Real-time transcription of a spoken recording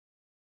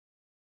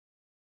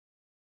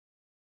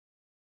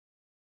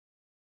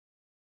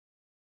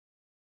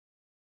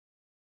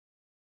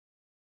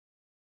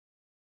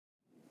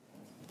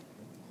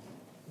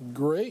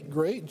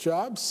Great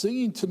job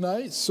singing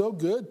tonight. So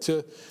good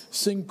to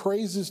sing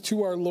praises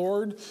to our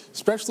Lord,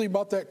 especially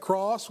about that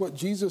cross, what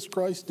Jesus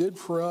Christ did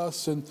for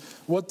us and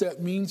what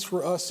that means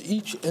for us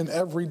each and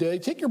every day.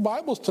 Take your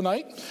Bibles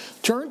tonight.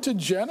 Turn to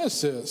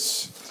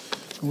Genesis.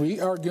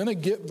 We are going to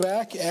get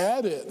back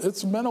at it.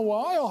 It's been a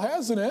while,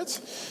 hasn't it?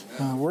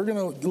 We're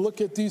going to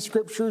look at these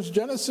scriptures,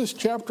 Genesis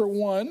chapter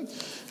 1,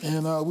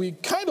 and we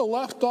kind of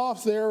left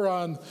off there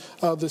on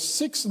the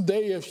sixth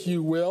day, if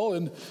you will,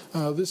 and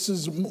this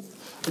is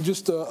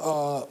just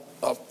a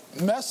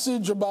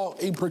message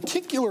about a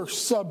particular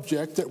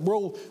subject that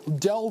we'll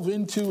delve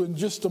into in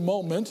just a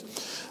moment,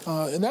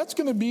 and that's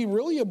going to be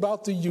really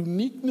about the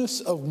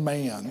uniqueness of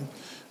man.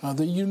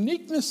 The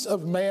uniqueness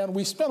of man.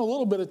 We spent a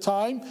little bit of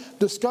time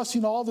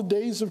discussing all the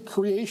days of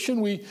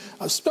creation. We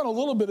spent a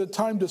little bit of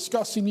time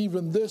discussing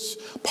even this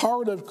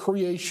part of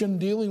creation,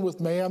 dealing with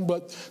man.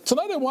 But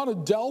tonight I want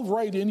to delve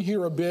right in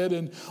here a bit,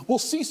 and we'll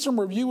see some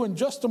review in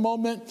just a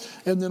moment,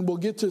 and then we'll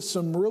get to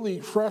some really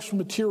fresh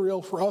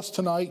material for us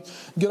tonight,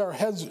 get our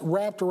heads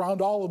wrapped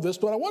around all of this.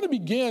 But I want to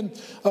begin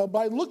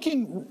by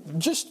looking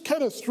just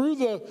kind of through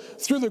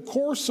the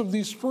course of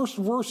these first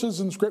verses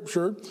in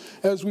Scripture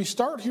as we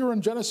start here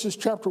in Genesis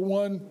chapter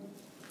 1.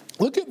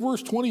 Look at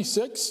verse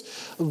 26.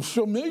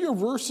 Familiar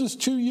verses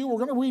to you. We're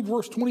going to read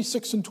verse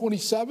 26 and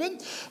 27, and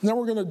then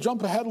we're going to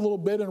jump ahead a little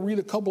bit and read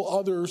a couple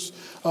others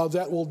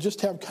that will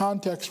just have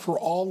context for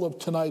all of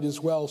tonight as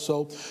well.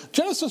 So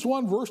Genesis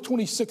 1 verse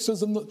 26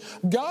 says, "And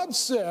God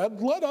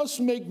said, let us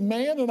make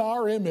man in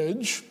our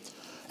image,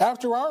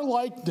 after our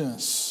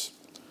likeness.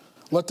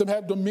 Let them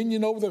have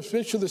dominion over the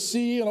fish of the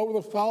sea and over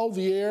the fowl of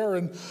the air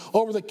and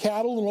over the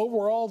cattle and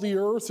over all the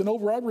earth and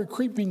over every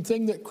creeping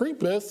thing that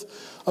creepeth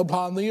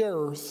upon the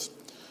earth."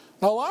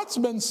 Now, lots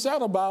been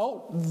said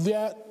about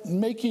that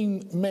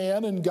making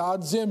man in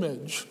God's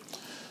image.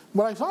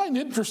 What I find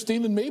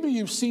interesting, and maybe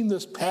you've seen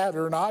this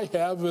pattern, I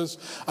have, as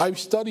I've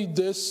studied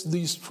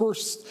these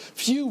first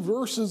few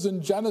verses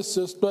in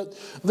Genesis, but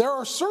there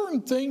are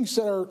certain things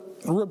that are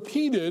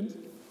repeated.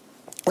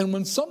 And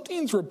when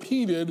something's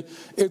repeated,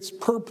 it's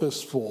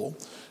purposeful,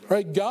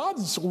 right? God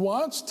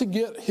wants to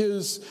get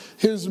his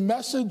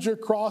message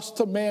across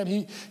to man.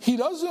 He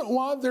doesn't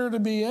want there to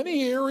be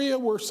any area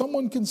where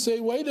someone can say,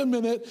 wait a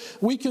minute,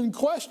 we can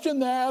question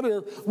that,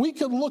 or we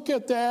could look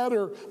at that,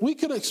 or we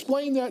could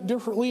explain that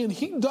differently. And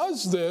he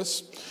does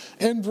this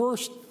in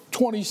verse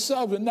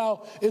 27.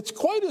 Now, it's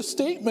quite a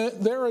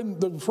statement there in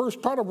the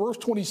first part of verse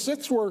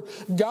 26 where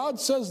God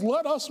says,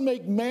 let us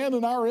make man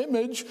in our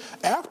image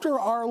after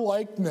our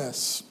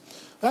likeness.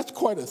 That's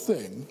quite a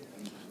thing.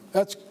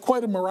 That's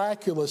quite a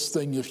miraculous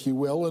thing, if you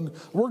will. And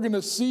we're going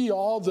to see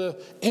all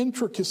the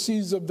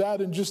intricacies of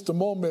that in just a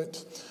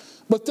moment.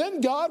 But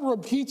then God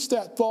repeats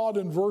that thought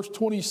in verse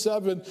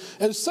 27.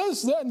 And it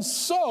says then,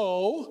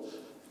 so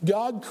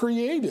God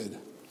created.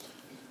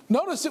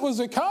 Notice it was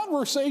a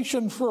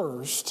conversation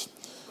first.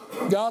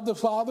 God the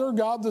Father,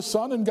 God the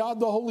Son, and God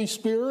the Holy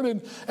Spirit.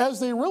 And as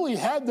they really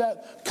had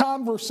that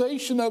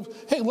conversation of,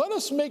 hey, let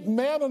us make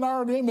man in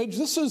our image.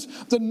 This is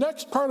the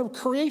next part of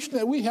creation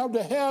that we have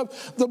to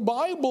have. The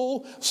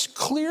Bible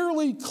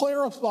clearly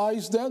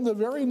clarifies then the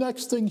very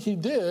next thing he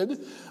did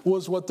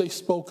was what they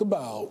spoke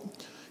about.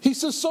 He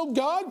says, so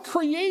God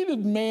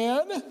created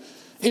man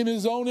in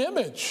his own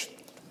image.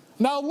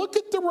 Now look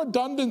at the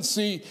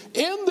redundancy.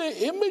 In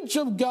the image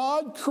of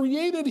God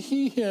created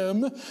he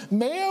him,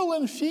 male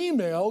and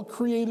female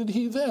created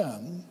he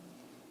them.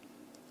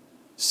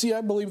 See,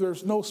 I believe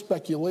there's no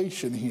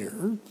speculation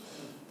here.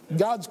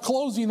 God's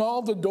closing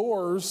all the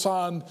doors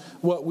on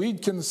what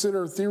we'd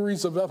consider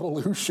theories of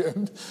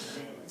evolution,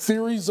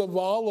 theories of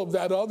all of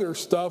that other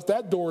stuff.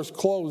 That door's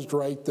closed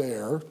right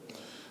there.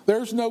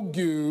 There's no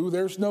goo,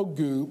 there's no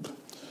goop.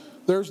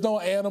 There's no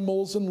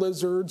animals and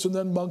lizards and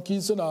then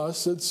monkeys and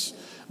us.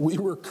 We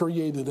were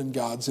created in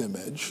God's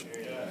image.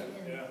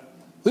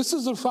 This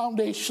is a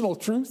foundational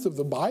truth of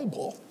the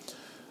Bible.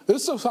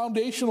 This is a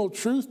foundational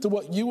truth to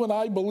what you and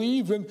I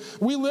believe. And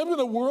we live in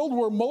a world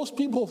where most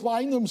people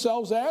find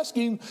themselves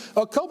asking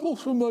a couple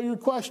familiar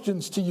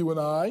questions to you and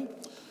I.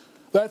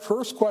 That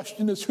first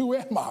question is, who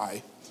am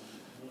I?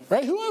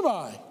 Right? Who am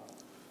I?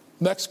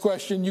 Next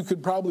question, you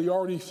could probably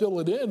already fill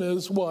it in,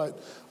 is what?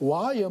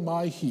 Why am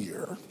I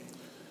here?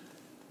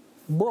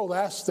 The world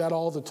asks that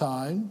all the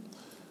time.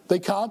 They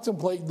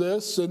contemplate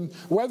this, and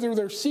whether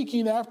they're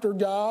seeking after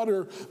God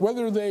or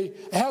whether they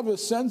have a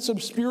sense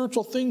of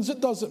spiritual things, it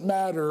doesn't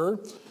matter.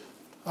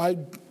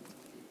 I'd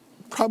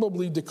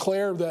probably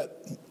declare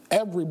that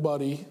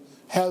everybody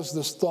has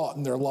this thought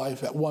in their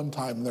life at one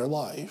time in their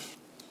life.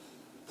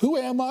 Who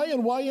am I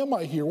and why am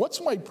I here? What's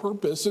my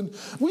purpose? And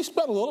we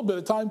spent a little bit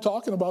of time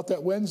talking about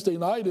that Wednesday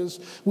night as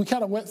we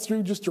kind of went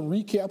through just a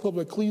recap of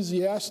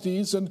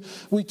Ecclesiastes, and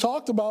we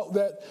talked about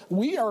that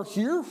we are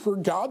here for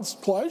God's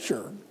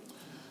pleasure.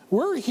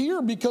 We're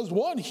here because,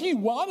 one, he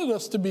wanted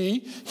us to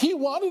be. He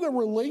wanted a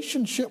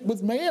relationship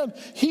with man.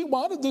 He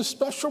wanted this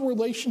special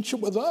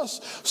relationship with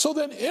us so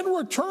that in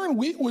return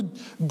we would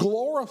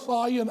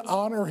glorify and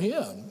honor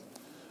him.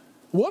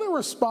 What a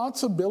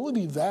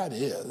responsibility that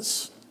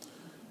is.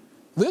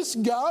 This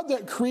God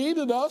that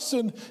created us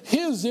in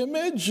his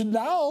image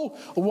now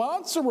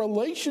wants a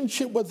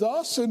relationship with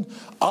us, and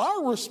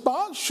our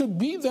response should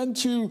be then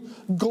to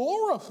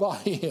glorify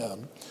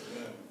him,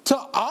 to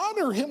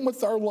honor him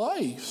with our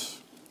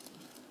life.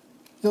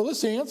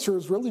 This answer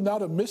is really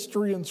not a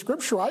mystery in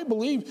Scripture. I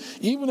believe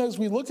even as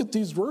we look at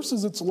these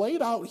verses, it's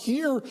laid out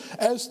here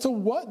as to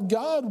what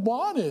God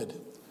wanted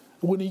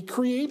when he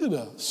created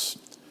us.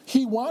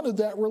 He wanted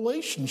that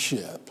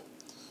relationship.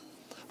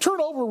 Turn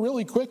over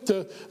really quick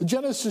to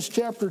Genesis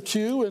chapter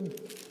 2, and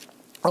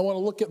I want to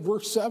look at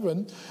verse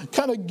 7. It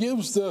kind of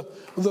gives the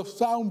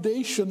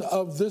foundation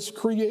of this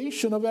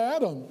creation of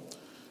Adam.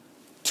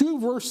 2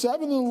 verse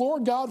 7, and the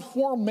Lord God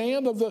formed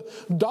man of the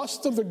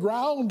dust of the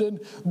ground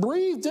and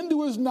breathed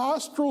into his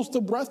nostrils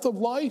the breath of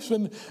life,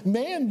 and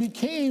man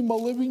became a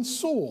living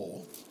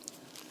soul.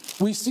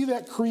 We see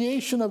that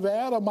creation of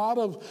Adam out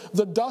of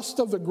the dust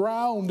of the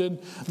ground, and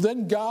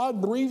then God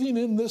breathing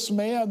in this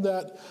man,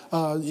 that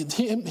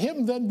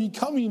him then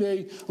becoming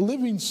a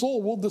living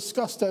soul. We'll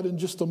discuss that in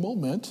just a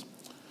moment.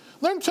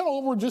 Then turn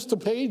over just a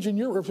page,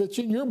 if it's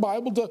in your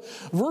Bible, to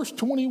verse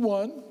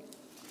 21.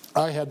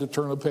 I had to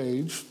turn a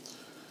page.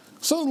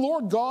 So the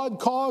Lord God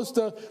caused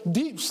a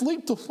deep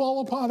sleep to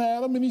fall upon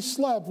Adam, and he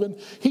slept. And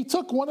he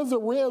took one of the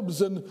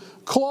ribs and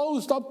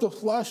closed up the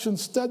flesh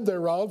instead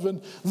thereof.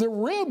 And the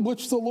rib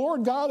which the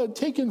Lord God had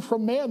taken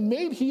from man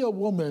made he a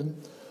woman,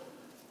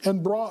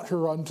 and brought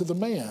her unto the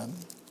man.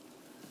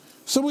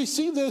 So we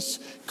see this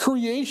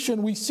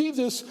creation, we see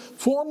this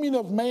forming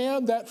of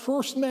man, that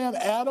first man,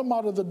 Adam,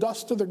 out of the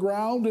dust of the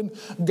ground, and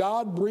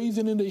God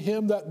breathing into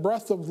him that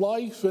breath of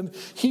life, and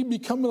he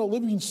becoming a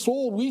living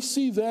soul. We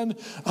see then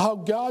how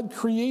God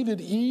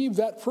created Eve,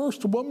 that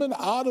first woman,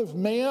 out of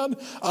man,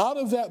 out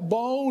of that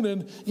bone,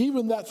 and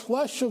even that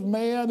flesh of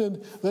man,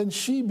 and then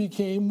she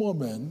became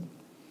woman.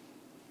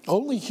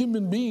 Only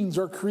human beings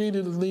are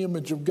created in the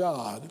image of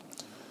God.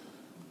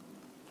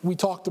 We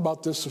talked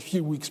about this a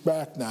few weeks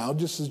back now,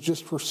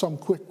 just for some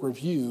quick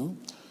review.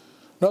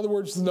 In other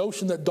words, the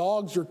notion that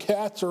dogs or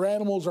cats or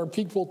animals are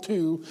people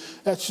too,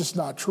 that's just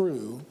not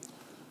true.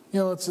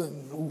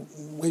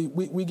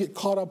 We get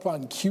caught up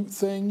on cute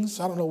things.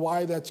 I don't know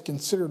why that's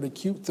considered a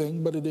cute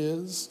thing, but it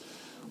is.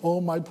 Oh,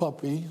 my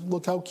puppy,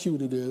 look how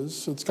cute it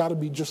is. It's got to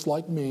be just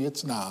like me.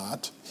 It's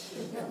not.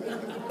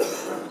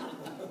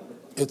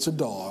 It's a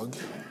dog.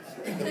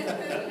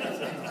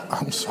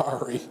 I'm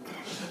sorry.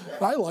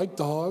 I like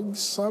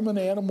dogs. I'm an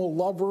animal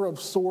lover of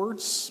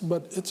sorts,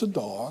 but it's a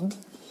dog.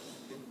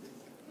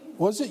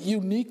 Was it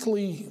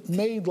uniquely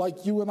made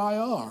like you and I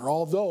are?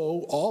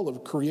 Although all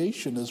of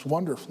creation is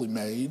wonderfully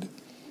made.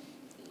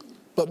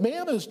 But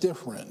man is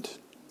different.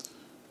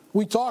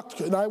 We talked,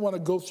 and I want to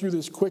go through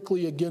this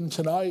quickly again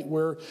tonight,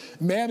 where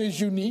man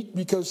is unique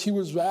because he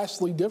was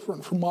vastly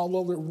different from all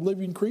other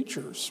living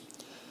creatures.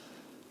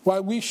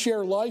 While we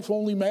share life,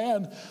 only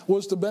man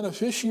was the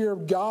beneficiary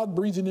of God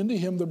breathing into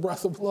him the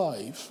breath of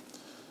life.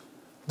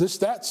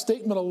 That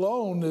statement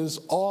alone is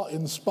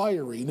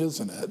awe-inspiring,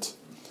 isn't it?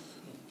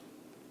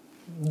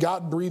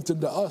 God breathed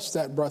into us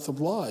that breath of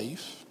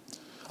life.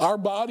 Our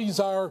bodies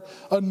are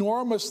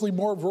enormously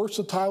more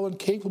versatile and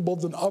capable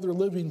than other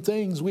living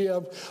things. We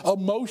have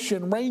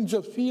emotion, range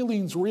of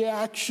feelings,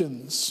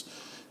 reactions.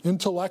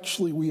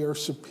 Intellectually, we are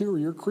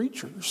superior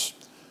creatures.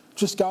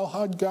 Just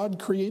how God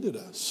created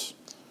us.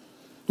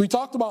 We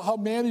talked about how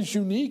man is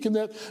unique and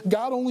that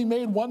God only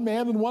made one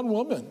man and one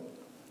woman.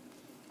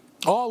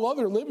 All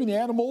other living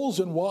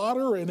animals in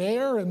water and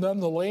air and on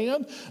the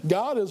land,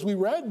 God, as we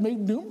read, made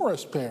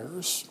numerous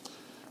pairs.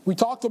 We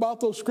talked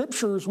about those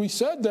scriptures. We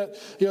said that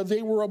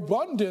they were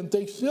abundant.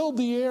 They filled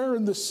the air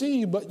and the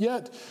sea, but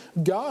yet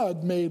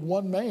God made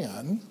one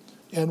man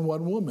and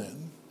one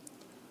woman.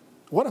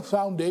 What a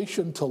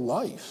foundation to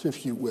life,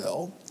 if you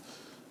will.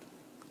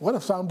 What a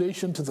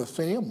foundation to the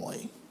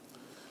family.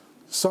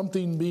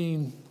 Something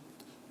being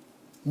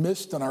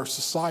missed in our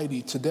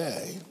society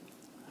today.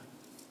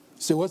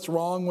 See, what's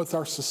wrong with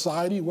our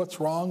society? What's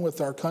wrong with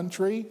our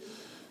country?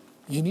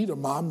 You need a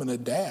mom and a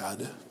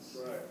dad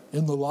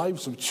in the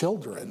lives of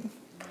children.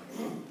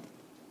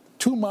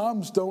 Two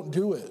moms don't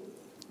do it.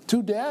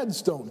 Two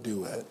dads don't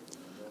do it.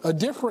 A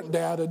different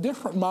dad, a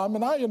different mom,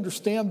 and I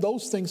understand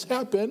those things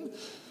happen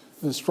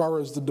as far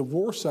as the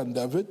divorce end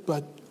of it,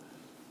 but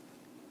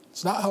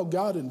it's not how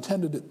God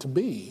intended it to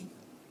be.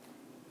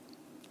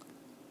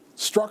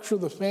 Structure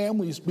of the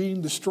family is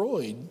being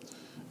destroyed.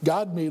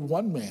 God made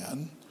one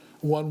man,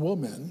 one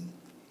woman.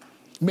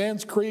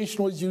 Man's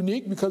creation was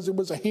unique because it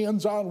was a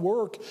hands-on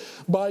work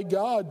by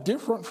God,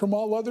 different from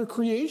all other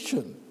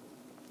creation.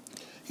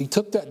 He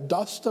took that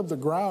dust of the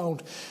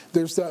ground.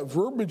 There's that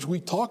verbiage we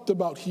talked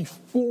about. He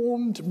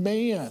formed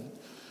man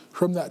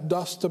from that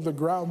dust of the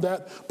ground,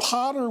 that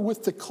potter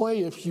with the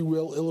clay, if you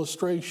will,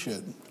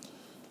 illustration.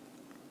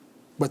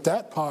 But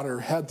that potter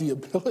had the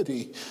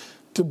ability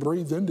to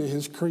breathe into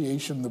his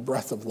creation the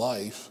breath of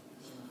life.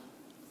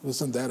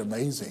 Isn't that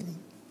amazing?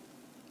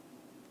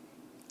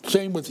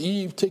 Same with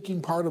Eve,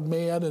 taking part of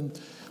man and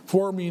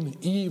forming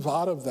Eve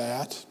out of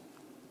that.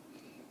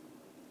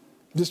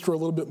 Just for a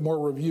little bit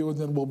more review, and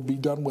then we'll be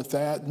done with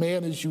that.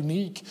 Man is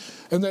unique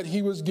in that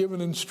he was given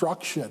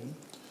instruction.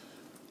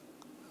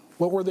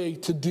 What were they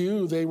to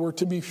do? They were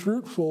to be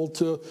fruitful,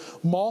 to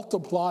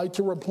multiply,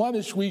 to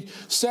replenish. We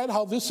said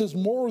how this is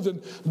more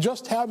than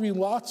just having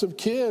lots of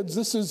kids.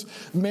 This is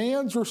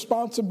man's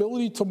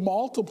responsibility to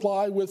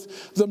multiply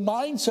with the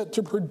mindset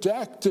to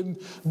protect and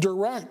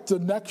direct the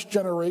next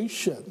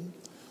generation.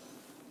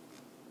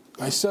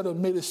 I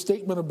made a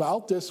statement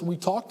about this, and we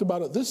talked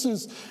about it. This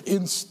is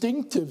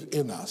instinctive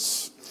in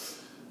us.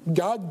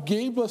 God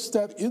gave us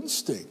that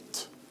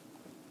instinct.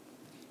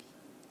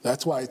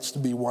 That's why it's to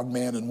be one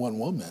man and one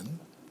woman.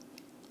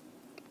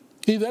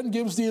 He then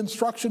gives the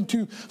instruction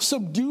to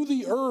subdue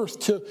the earth,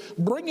 to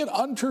bring it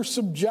under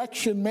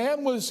subjection.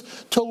 Man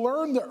was to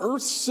learn the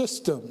earth's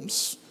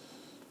systems.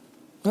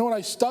 When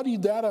I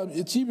studied that,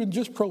 it's even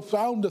just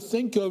profound to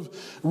think of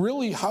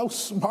really how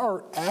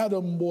smart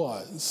Adam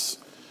was.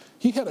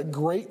 He had a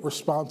great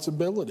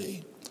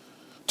responsibility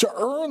to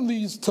earn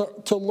these,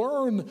 to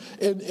learn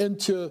and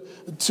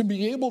to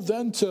be able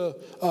then to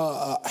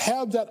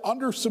have that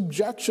under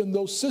subjection,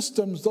 those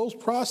systems, those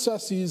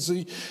processes.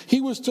 He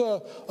was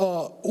to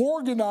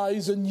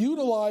organize and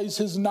utilize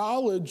his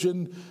knowledge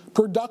in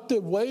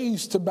productive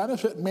ways to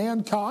benefit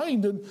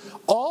mankind, and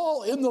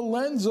all in the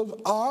lens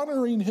of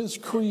honoring his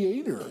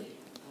Creator.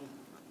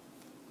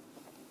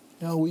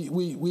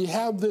 We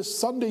have this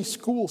Sunday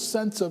school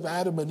sense of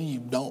Adam and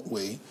Eve, don't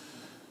we?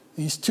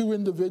 These two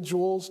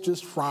individuals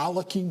just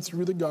frolicking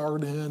through the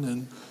garden,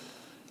 and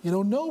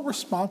no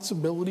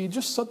responsibility,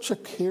 just such a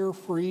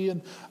carefree.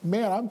 And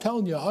man, I'm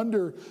telling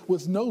you,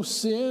 with no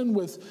sin,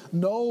 with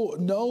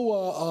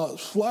no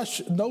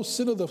flesh, no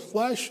sin of the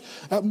flesh,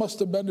 that must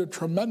have been a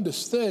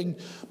tremendous thing.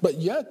 But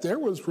yet there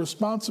was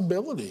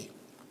responsibility.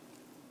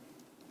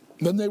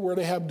 Then they were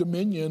to have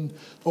dominion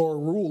or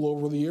rule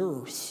over the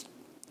earth.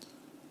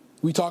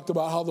 We talked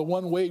about how the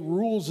one-way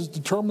rules is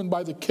determined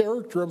by the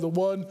character of the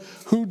one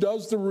who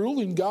does the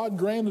ruling. God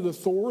granted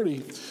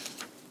authority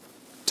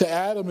to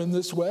Adam in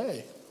this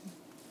way.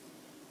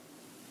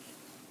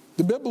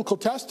 The biblical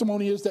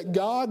testimony is that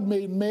God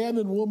made man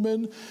and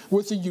woman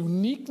with a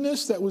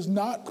uniqueness that was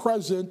not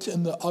present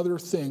in the other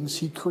things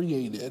he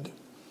created.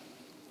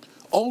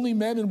 Only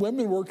men and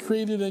women were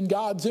created in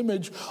God's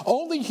image.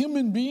 Only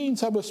human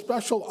beings have a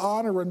special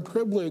honor and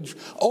privilege.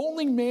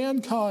 Only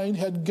mankind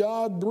had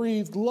God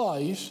breathed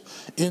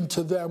life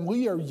into them.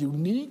 We are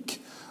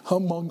unique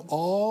among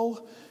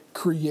all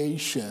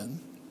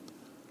creation.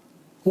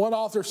 One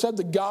author said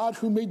that God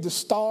who made the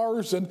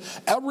stars and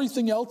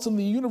everything else in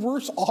the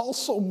universe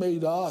also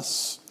made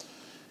us.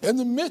 In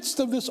the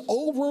midst of this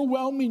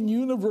overwhelming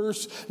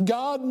universe,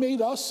 God made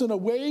us in a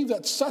way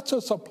that sets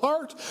us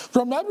apart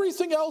from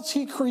everything else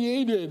he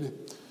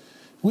created.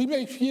 We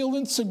may feel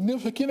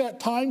insignificant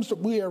at times, but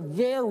we are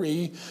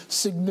very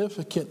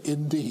significant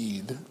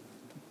indeed.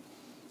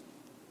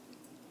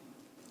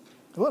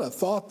 What a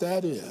thought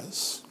that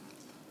is.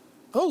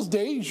 Those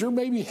days you're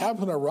maybe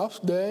having a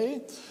rough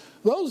day.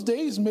 Those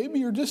days maybe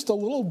you're just a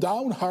little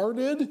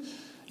downhearted.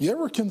 You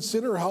ever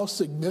consider how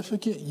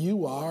significant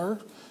you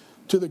are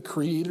to the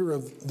Creator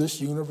of this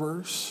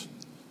universe?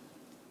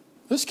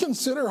 Just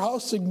consider how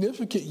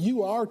significant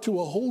you are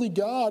to a holy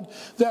God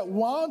that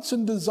wants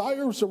and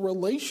desires a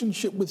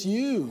relationship with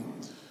you.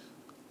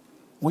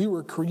 We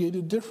were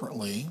created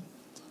differently.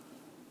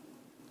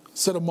 I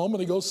said a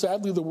moment ago,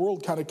 sadly, the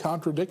world kind of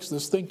contradicts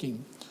this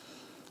thinking.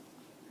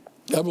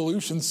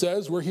 Evolution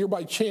says we're here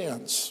by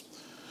chance.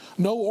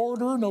 No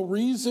order, no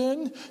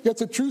reason. Yet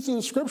the truth of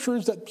the Scripture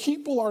is that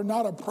people are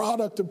not a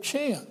product of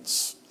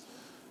chance.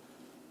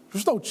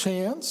 There's no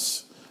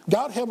chance.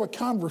 God had a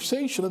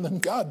conversation, and then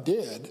God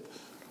did.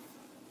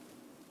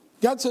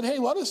 God said, hey,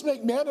 let us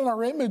make man in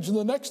our image. And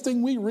the next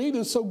thing we read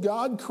is, so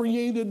God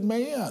created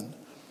man.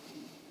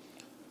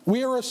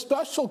 We are a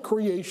special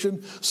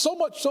creation, so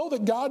much so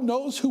that God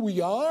knows who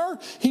we are.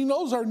 He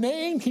knows our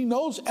name. He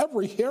knows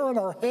every hair on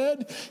our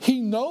head. He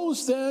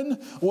knows then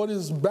what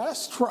is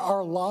best for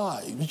our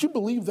lives. Did you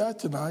believe that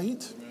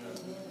tonight?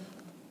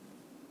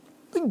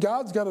 I think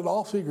God's got it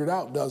all figured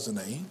out, doesn't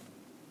he?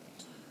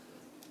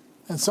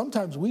 And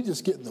sometimes we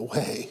just get in the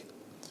way.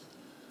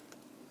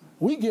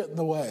 We get in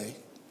the way.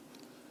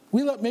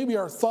 We let maybe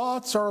our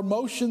thoughts, our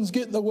emotions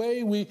get in the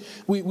way.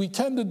 We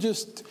tend to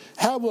just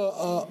have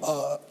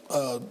for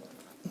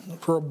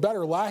a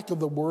better lack of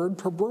the word,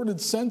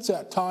 perverted sense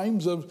at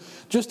times of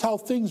just how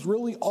things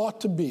really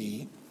ought to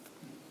be.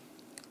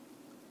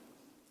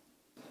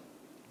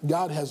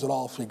 God has it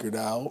all figured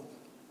out.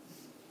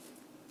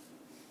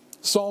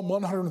 Psalm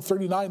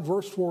 139,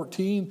 verse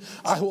 14,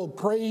 I will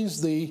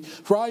praise thee,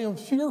 for I am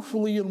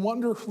fearfully and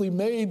wonderfully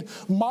made.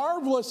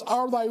 Marvelous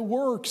are thy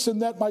works,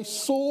 and that my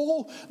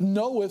soul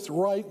knoweth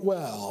right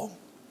well.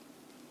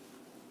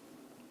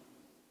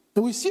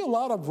 And we see a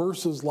lot of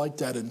verses like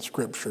that in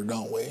Scripture,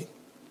 don't we?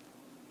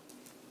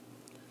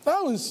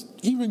 I was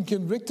even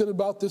convicted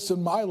about this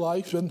in my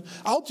life, and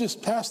I'll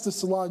just pass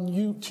this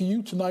along to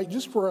you tonight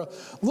just for a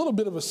little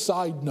bit of a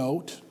side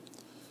note.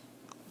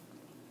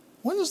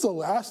 When is the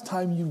last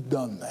time you've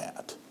done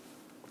that?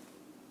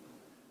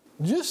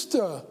 just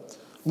to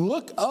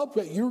look up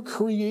at your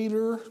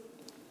Creator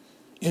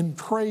and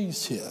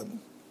praise Him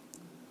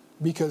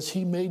because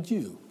He made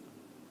you.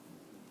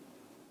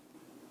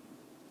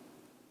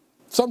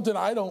 Something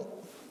I don't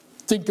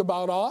think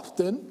about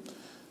often,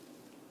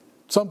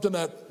 something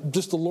that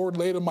just the Lord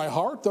laid in my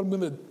heart that I'm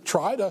going to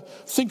try to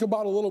think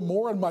about a little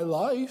more in my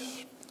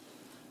life.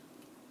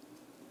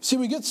 See,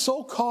 we get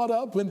so caught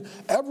up in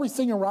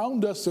everything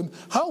around us and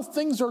how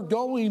things are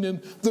going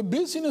and the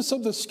busyness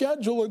of the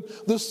schedule. And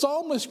the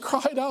psalmist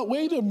cried out,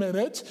 wait a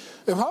minute,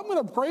 if I'm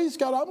going to praise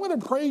God, I'm going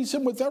to praise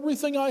Him with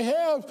everything I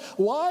have.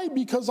 Why?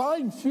 Because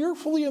I'm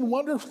fearfully and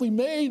wonderfully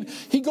made.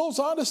 He goes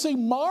on to say,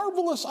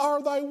 marvelous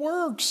are thy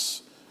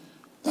works,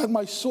 that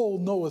my soul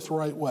knoweth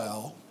right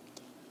well.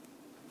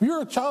 If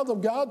you're a child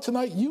of God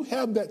tonight, you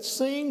have that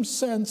same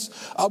sense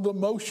of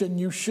emotion.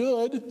 You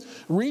should.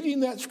 Reading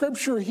that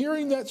scripture,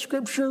 hearing that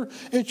scripture,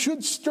 it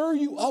should stir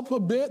you up a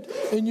bit,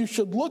 and you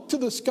should look to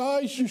the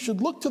skies, you should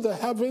look to the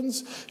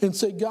heavens and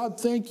say, God,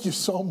 thank you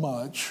so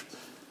much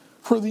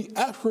for the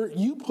effort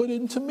you put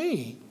into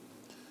me.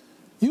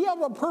 You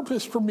have a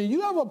purpose for me.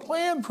 You have a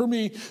plan for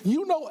me.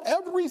 You know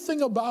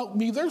everything about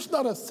me. There's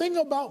not a thing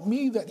about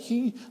me that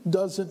He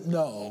doesn't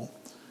know.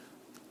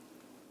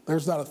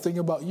 There's not a thing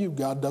about you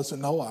God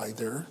doesn't know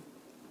either.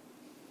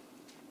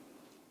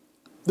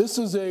 This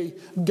is a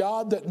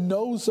God that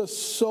knows us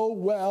so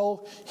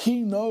well.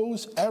 He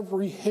knows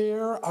every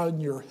hair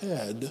on your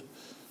head.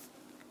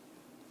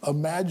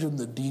 Imagine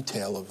the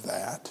detail of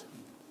that.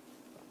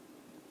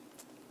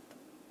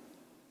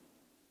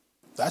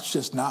 That's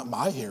just not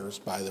my hairs,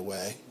 by the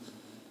way.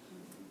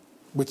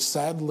 Which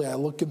sadly, I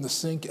look in the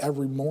sink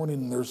every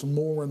morning and there's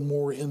more and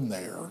more in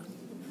there.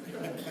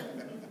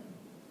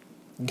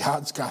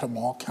 God's got them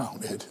all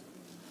counted.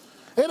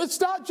 And it's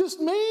not just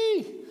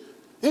me.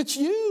 It's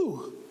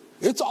you.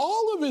 It's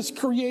all of His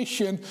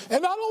creation.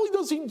 And not only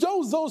does He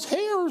know those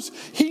hairs,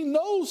 He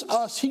knows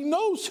us. He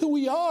knows who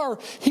we are.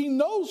 He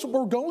knows what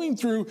we're going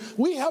through.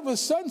 We have a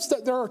sense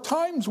that there are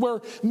times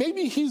where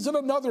maybe He's in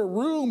another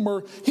room,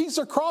 or He's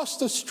across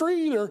the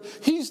street, or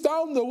He's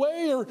down the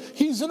way, or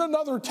He's in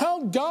another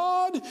town.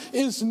 God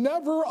is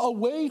never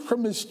away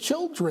from His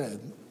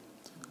children.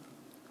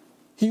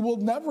 He will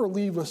never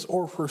leave us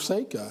or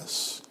forsake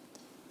us.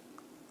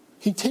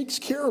 He takes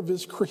care of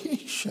His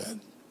creation.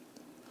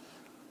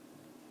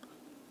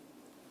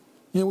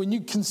 You know, when you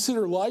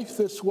consider life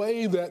this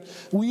way, that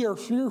we are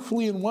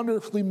fearfully and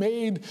wonderfully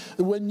made,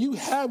 when you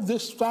have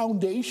this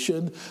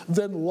foundation,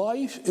 then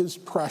life is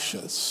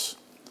precious.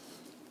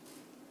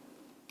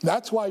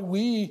 That's why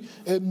we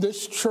in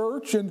this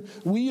church and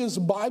we as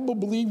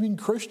Bible-believing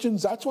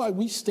Christians, that's why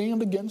we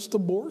stand against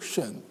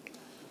abortion.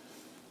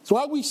 That's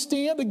why we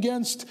stand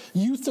against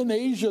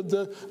euthanasia,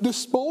 the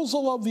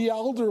disposal of the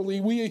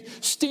elderly. We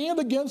stand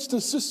against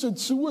assisted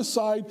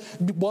suicide.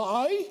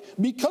 Why?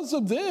 Because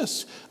of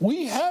this.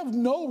 We have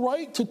no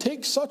right to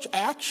take such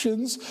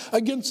actions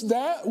against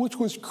that which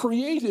was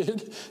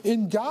created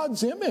in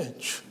God's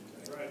image.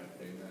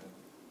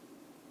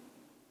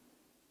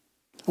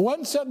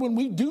 One said, when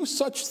we do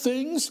such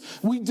things,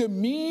 we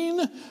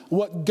demean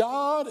what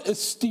God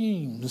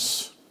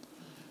esteems.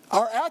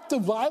 Our act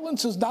of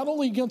violence is not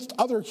only against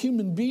other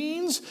human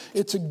beings,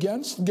 it's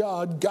against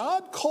God.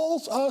 God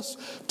calls us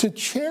to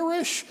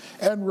cherish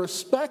and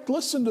respect,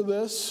 listen to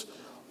this,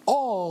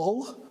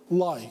 all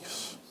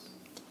life.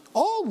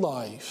 All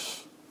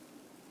life.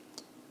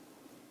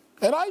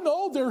 And I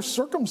know there are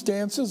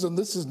circumstances, and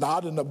this is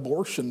not an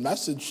abortion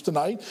message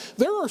tonight,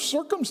 there are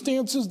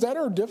circumstances that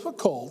are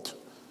difficult.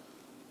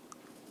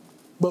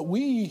 But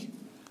we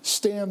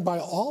stand by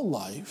all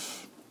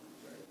life.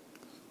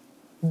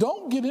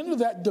 Don't get into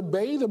that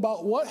debate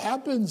about what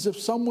happens if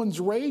someone's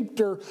raped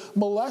or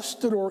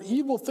molested or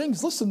evil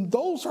things. Listen,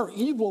 those are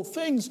evil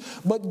things,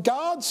 but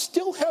God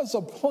still has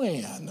a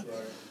plan. Right.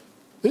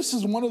 This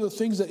is one of the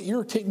things that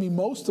irritate me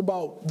most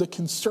about the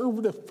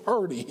conservative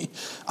party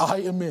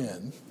I am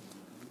in.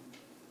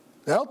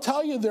 They'll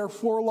tell you they're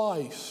for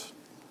life.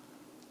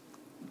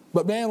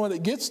 But man, when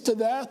it gets to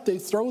that, they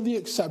throw the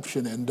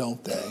exception in,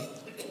 don't they?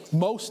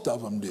 Most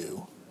of them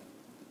do.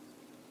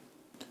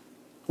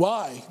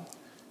 Why?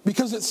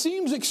 Because it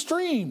seems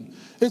extreme.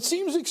 It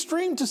seems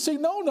extreme to say,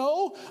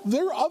 no,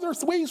 there are other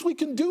ways we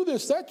can do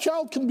this. That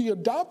child can be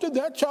adopted.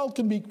 That child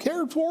can be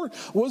cared for.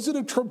 Was it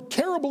a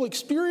terrible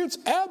experience?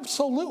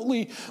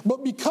 Absolutely.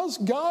 But because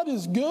God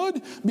is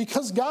good,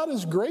 because God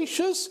is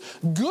gracious,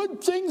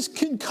 good things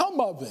can come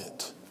of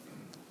it.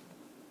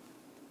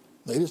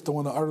 They just don't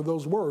want to utter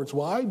those words.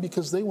 Why?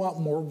 Because they want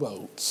more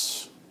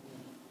votes.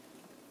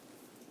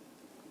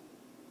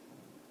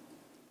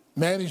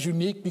 Man is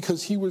unique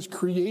because he was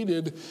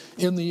created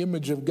in the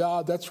image of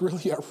God. That's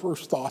really our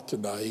first thought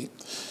tonight.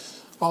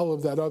 All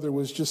of that other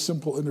was just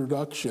simple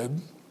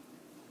introduction.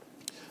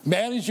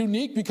 Man is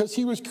unique because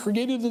he was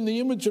created in the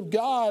image of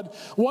God.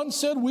 One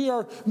said we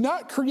are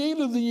not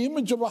created in the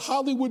image of a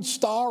Hollywood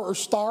star or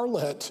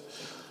starlet.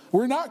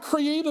 We're not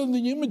created in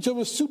the image of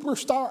a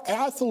superstar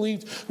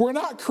athlete. We're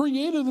not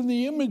created in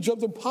the image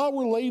of the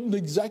power-laden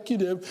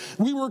executive.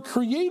 We were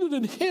created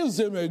in his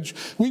image.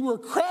 We were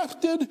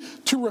crafted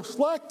to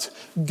reflect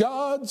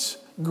God's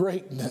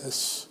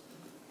greatness.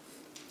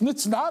 And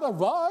it's not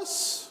of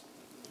us.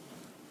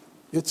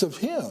 It's of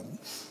him.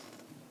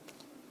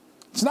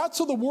 It's not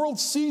so the world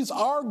sees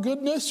our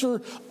goodness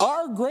or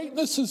our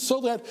greatness, is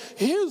so that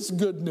his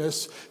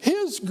goodness,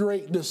 his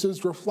greatness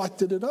is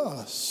reflected in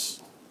us.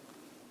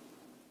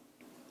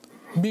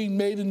 Being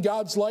made in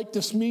God's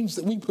likeness means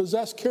that we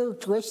possess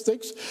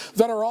characteristics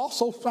that are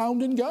also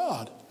found in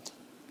God.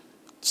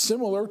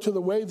 Similar to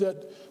the way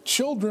that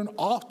children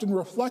often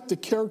reflect the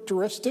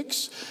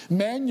characteristics,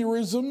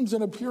 mannerisms,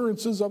 and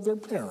appearances of their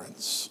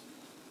parents.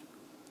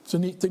 It's a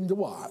neat thing to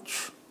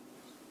watch.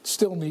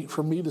 Still neat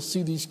for me to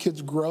see these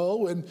kids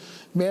grow, and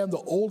man, the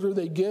older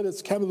they get,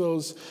 it's kind of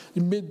those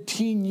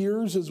mid-teen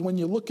years is when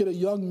you look at a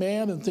young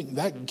man and think,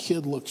 that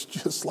kid looks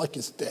just like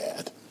his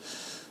dad.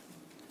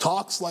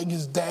 Talks like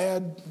his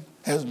dad,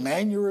 has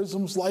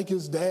mannerisms like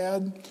his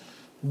dad,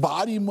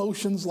 body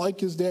motions like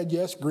his dad.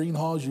 Yes,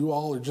 Greenhalghs, you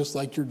all are just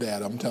like your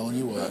dad, I'm telling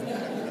you what.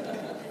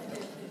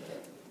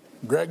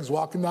 Greg's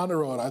walking down the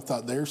road. I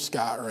thought, there's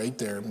Scott right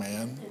there,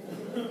 man.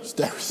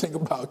 Just everything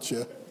about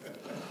you.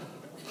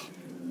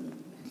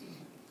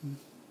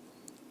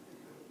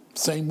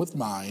 Same with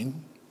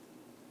mine.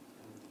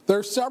 There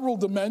are several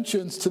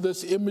dimensions to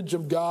this image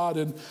of God,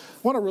 and I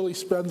want to really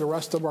spend the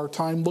rest of our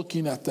time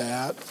looking at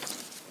that.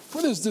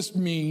 What does this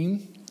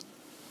mean?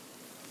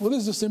 What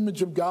is this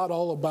image of God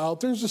all about?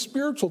 There's a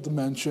spiritual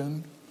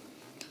dimension.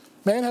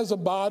 Man has a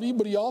body,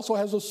 but he also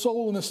has a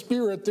soul and a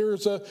spirit.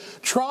 There's a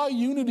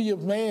triunity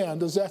of man.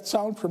 Does that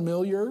sound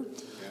familiar? Yeah.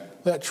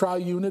 That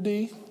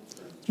triunity?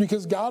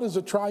 Because God is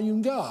a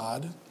triune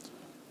God.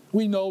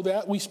 We know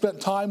that. We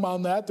spent time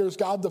on that. There's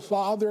God the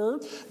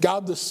Father,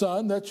 God the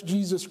Son, that's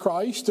Jesus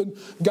Christ, and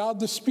God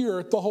the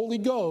Spirit, the Holy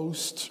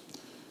Ghost.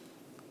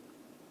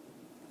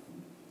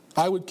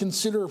 I would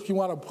consider, if you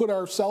want to put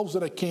ourselves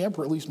at a camp,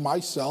 or at least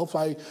myself,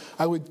 I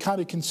would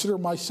kind of consider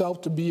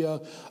myself to be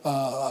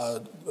I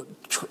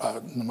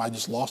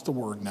just lost the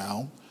word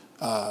now.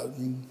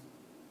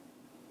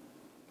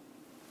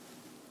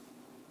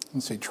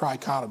 Let's say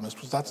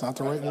trichotomist, but that's not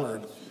the right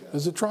word.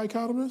 Is it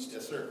trichotomist?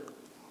 Yes, sir.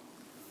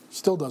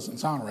 Still doesn't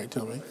sound right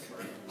to me.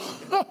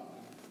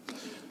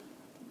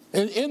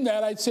 And in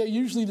that, I'd say I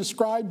usually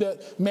describe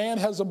that man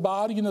has a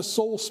body and a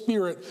soul,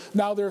 spirit.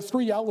 Now, there are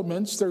three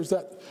elements. There's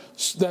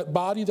that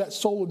body, that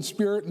soul, and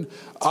spirit. And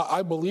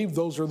I believe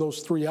those are those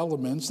three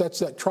elements. That's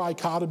that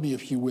trichotomy,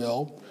 if you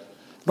will.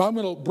 Now, I'm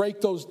going to break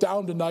those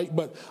down tonight,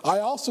 but I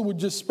also would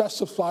just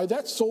specify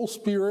that soul,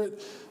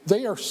 spirit,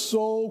 they are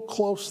so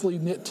closely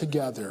knit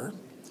together.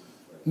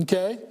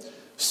 Okay?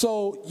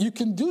 So you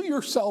can do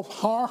yourself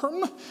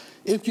harm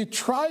if you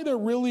try to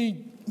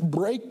really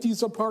break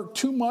these apart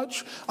too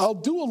much. I'll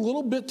do a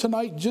little bit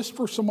tonight just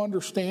for some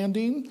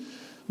understanding.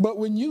 But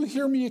when you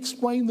hear me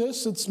explain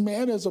this, it's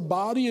man as a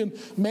body, and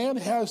man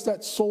has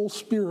that soul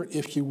spirit,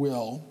 if you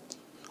will,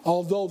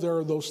 although there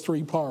are those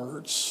three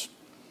parts.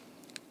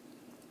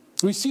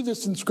 We see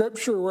this in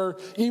Scripture where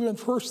even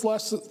 1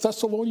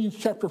 Thessalonians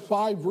chapter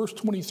 5, verse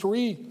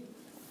 23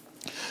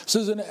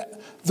 says, "And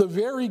the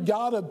very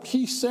God of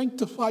peace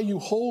sanctify you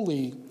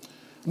wholly.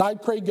 And I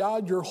pray,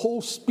 God, your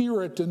whole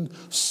spirit and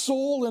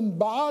soul and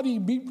body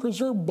be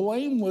preserved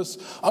blameless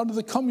unto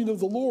the coming of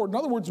the Lord." In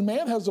other words,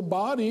 man has a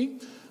body.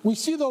 We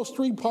see those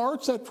three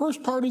parts. That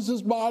first part is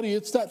his body.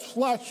 It's that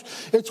flesh.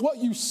 It's what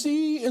you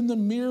see in the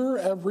mirror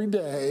every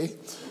day,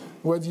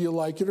 whether you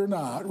like it or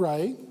not,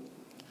 right?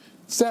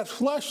 It's that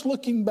flesh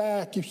looking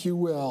back, if you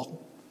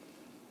will.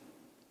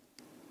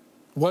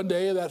 One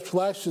day that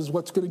flesh is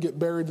what's going to get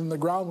buried in the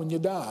ground when you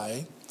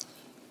die.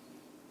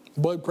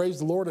 Boy, praise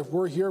the Lord, if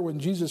we're here when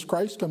Jesus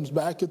Christ comes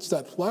back, it's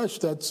that flesh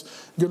that's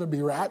going to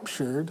be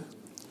raptured.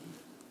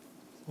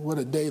 What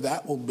a day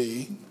that will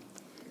be.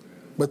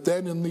 But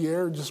then in the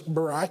air, just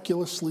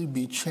miraculously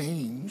be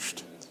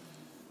changed,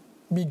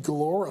 be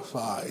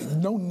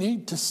glorified. No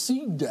need to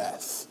see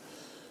death.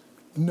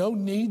 No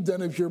need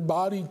then of your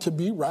body to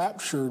be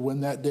raptured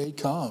when that day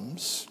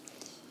comes.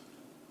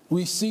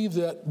 We see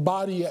that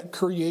body at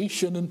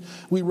creation, and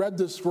we read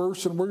this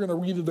verse, and we're going to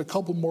read it a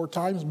couple more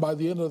times by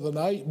the end of the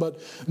night, but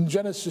in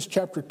Genesis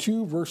chapter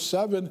 2, verse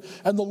 7,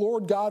 "And the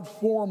Lord God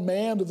formed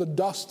man of the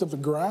dust of the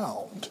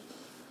ground."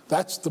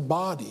 That's the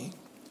body.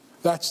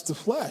 That's the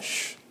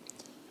flesh.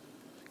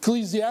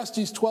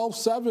 Ecclesiastes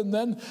 12:7,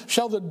 "Then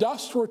shall the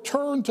dust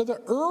return to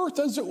the earth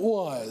as it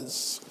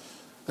was."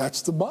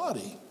 That's the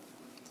body.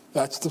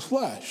 That's the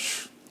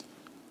flesh.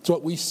 It's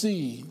what we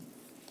see.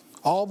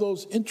 All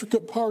those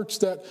intricate parts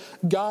that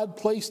God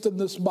placed in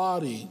this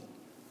body.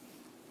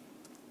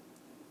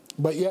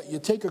 But yet you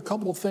take a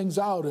couple things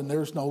out and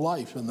there's no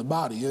life in the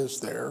body,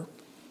 is there?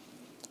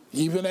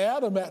 Even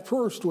Adam at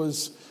first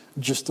was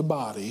just a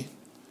body.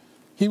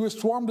 He was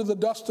formed of the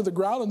dust of the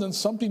ground, and then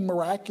something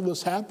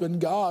miraculous happened.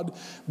 God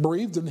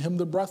breathed in him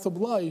the breath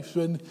of life,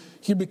 and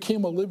he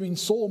became a living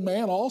soul.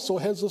 Man also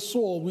has a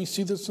soul. We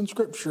see this in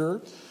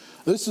Scripture.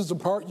 This is the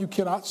part you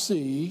cannot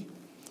see.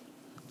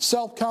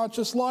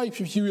 Self-conscious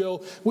life, if you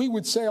will. We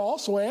would say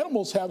also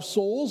animals have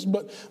souls,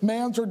 but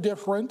man's are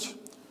different.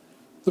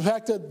 The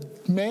fact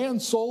that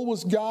man's soul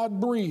was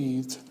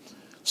God-breathed.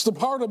 It's the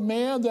part of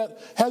man that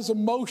has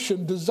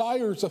emotion,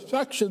 desires,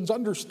 affections,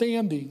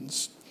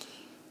 understandings.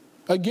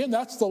 Again,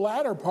 that's the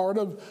latter part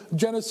of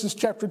Genesis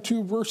chapter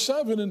 2, verse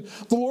 7. And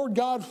the Lord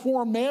God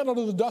formed man out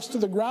of the dust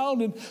of the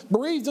ground and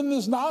breathed in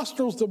his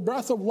nostrils the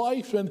breath of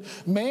life, and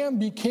man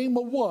became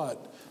a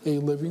what? A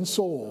living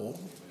soul.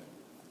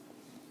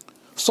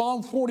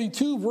 Psalm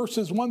 42,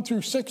 verses 1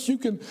 through 6, you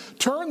can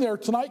turn there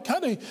tonight,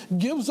 kind of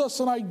gives us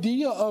an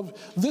idea of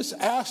this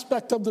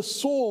aspect of the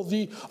soul,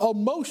 the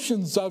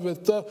emotions of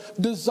it, the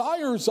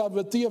desires of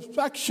it, the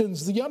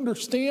affections, the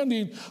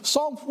understanding.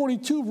 Psalm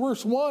 42,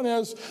 verse 1,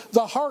 as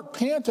the heart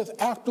panteth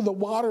after the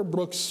water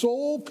brooks,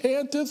 so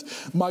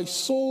panteth my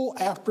soul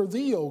after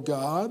thee, O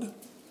God.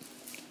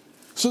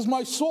 It says,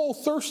 my soul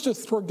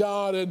thirsteth for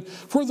God and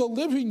for the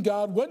living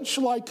God. When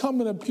shall I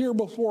come and appear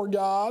before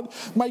God?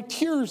 My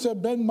tears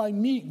have been my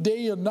meat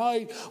day and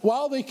night,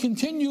 while they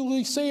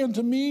continually say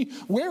unto me,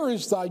 where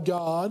is thy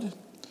God?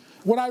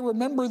 When I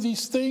remember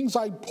these things,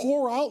 I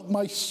pour out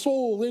my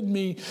soul in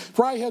me.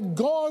 For I had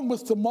gone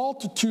with the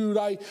multitude.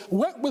 I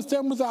went with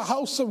them to the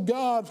house of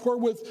God. For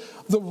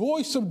with the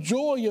voice of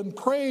joy and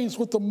praise,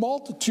 with the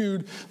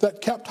multitude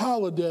that kept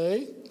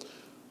holiday.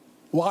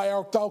 Why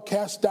art thou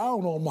cast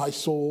down, O my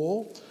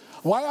soul?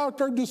 Why art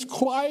thou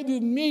disquieted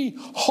in me?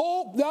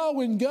 Hope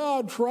thou in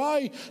God, for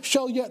I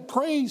shall yet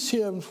praise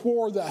him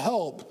for the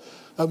help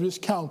of his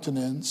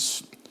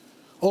countenance.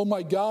 O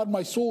my God,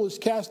 my soul is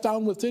cast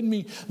down within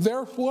me.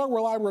 Therefore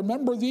will I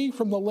remember thee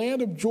from the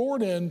land of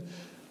Jordan,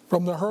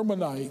 from the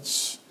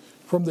Hermonites,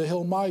 from the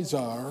hill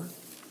Mizar.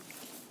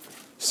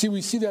 See,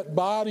 we see that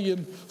body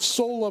and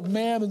soul of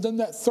man, and then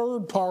that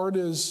third part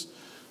is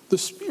the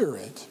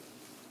spirit.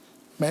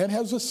 Man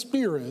has a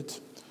spirit.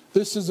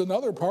 This is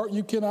another part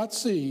you cannot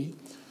see.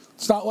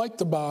 It's not like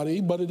the body,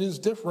 but it is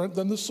different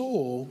than the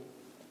soul.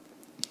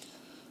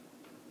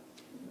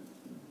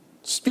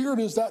 Spirit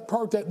is that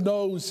part that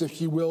knows,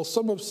 if you will.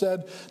 Some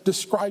have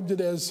described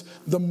it as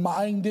the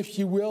mind, if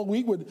you will.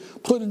 We would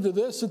put into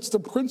this, it's the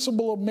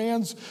principle of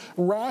man's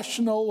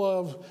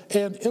rational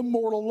and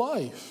immortal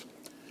life.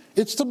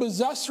 It's the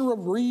possessor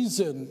of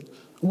reason,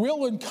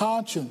 will, and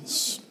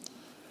conscience.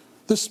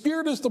 The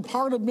spirit is the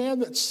part of man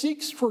that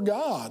seeks for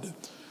God.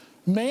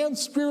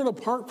 Man's spirit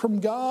apart from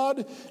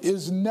God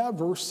is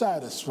never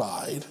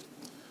satisfied.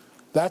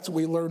 That's what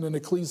we learn in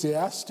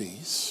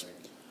Ecclesiastes.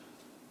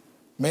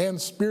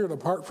 Man's spirit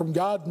apart from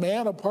God,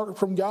 man apart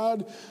from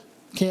God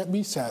can't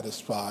be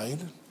satisfied.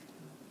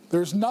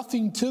 There's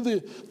nothing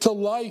to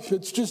life.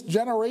 It's just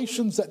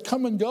generations that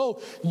come and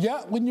go.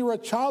 Yet when you're a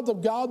child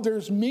of God,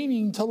 there's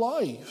meaning to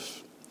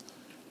life.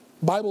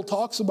 The Bible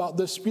talks about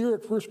this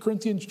spirit, 1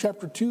 Corinthians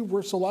chapter 2,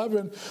 verse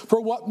 11.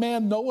 For what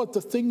man knoweth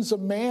the things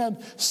of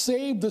man,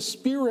 save the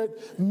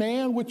spirit,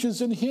 man which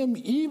is in him?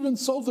 Even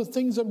so the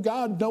things of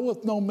God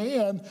knoweth no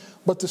man,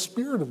 but the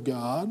Spirit of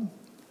God.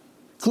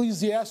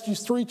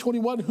 Ecclesiastes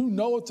 3:21, who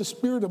knoweth the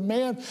spirit of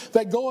man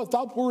that goeth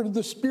upward, and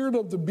the spirit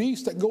of the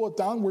beast that goeth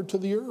downward to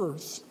the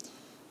earth?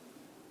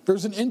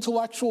 There's an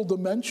intellectual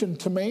dimension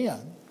to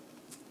man,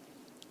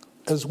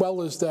 as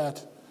well as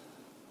that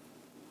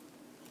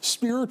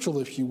spiritual,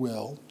 if you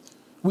will.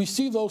 We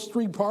see those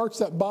three parts,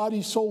 that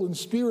body, soul, and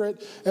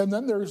spirit, and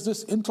then there's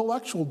this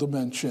intellectual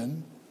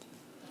dimension.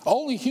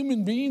 Only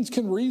human beings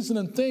can reason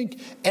and think,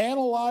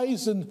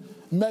 analyze and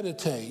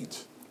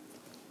meditate.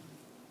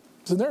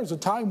 So there's a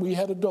time we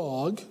had a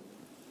dog.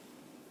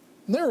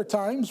 And there are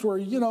times where,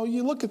 you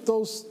look at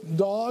those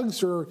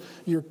dogs or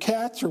your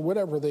cats or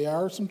whatever they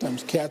are.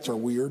 Sometimes cats are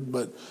weird,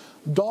 but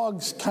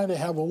dogs kind of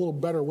have a little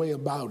better way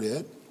about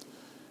it.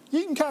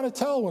 You can kind of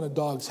tell when a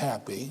dog's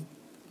happy.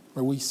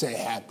 Or we say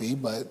happy,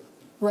 but,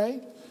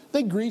 right?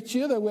 They greet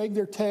you, they wag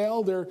their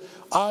tail, their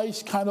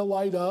eyes kind of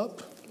light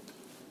up.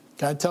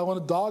 Kind of tell when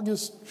a dog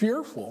is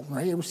fearful,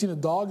 right? You ever seen a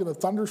dog in a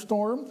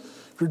thunderstorm?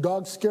 If your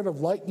dog's scared of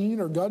lightning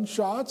or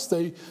gunshots,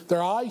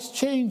 their eyes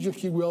change,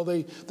 if you will.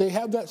 They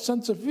have that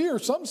sense of fear.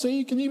 Some say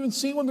you can even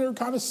see when they're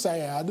kind of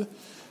sad,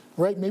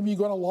 right? Maybe you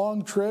go on a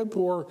long trip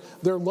or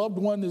their loved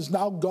one is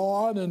now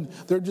gone and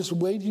they're just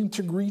waiting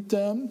to greet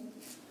them.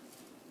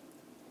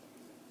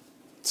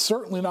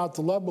 Certainly not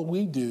the level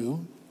we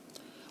do.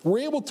 We're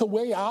able to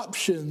weigh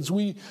options.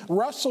 We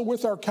wrestle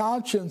with our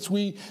conscience.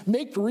 We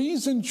make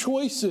reasoned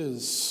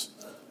choices.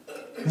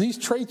 These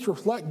traits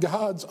reflect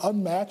God's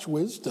unmatched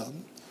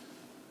wisdom.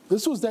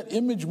 This was that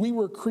image we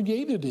were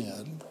created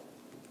in.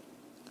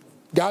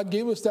 God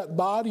gave us that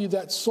body,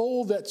 that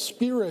soul, that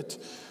spirit,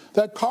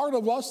 that part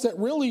of us that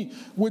really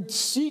would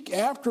seek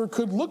after,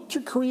 could look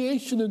to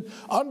creation and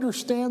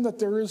understand that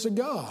there is a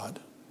God.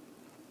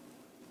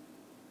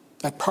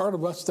 That part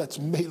of us that's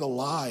made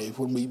alive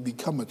when we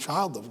become a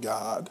child of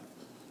God.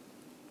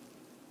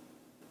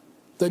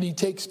 Then he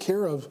takes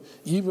care of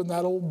even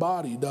that old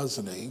body,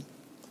 doesn't he?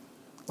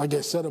 Like I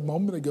said a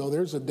moment ago,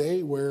 there's a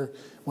day when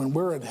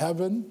we're in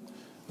heaven,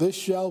 this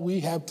shell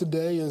we have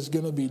today is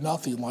going to be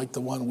nothing like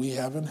the one we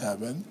have in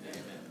heaven.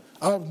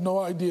 I have no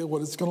idea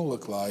what it's going to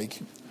look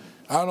like.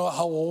 I don't know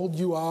how old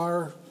you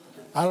are.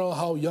 I don't know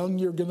how young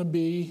you're going to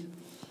be.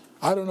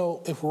 I don't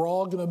know if we're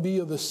all going to be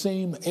of the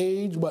same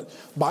age, but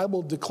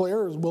Bible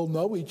declares we'll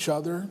know each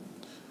other.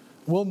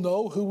 We'll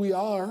know who we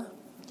are.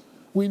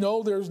 We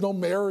know there's no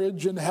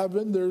marriage in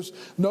heaven. There's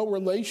no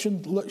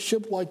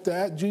relationship like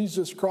that.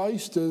 Jesus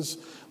Christ is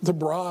the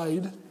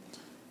bride.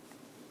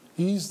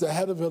 He's the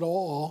head of it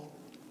all.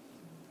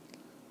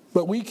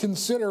 But we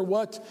consider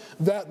what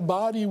that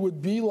body would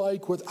be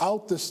like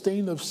without the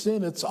stain of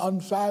sin. It's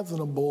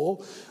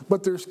unfathomable.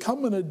 But there's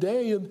coming a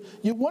day, and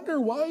you wonder,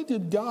 why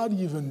did God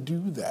even do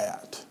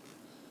that?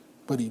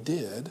 But he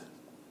did.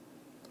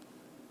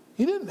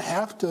 He doesn't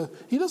have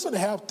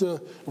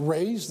to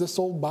raise this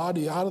old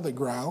body out of the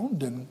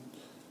ground and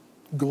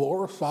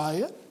glorify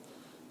it,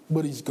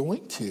 but he's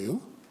going to.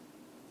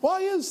 Why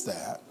is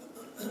that?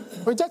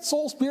 Right, that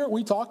soul spirit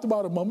we talked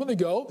about a moment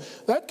ago,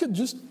 that could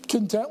just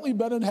contently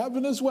been in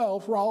heaven as well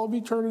for all of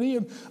eternity,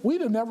 and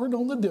we'd have never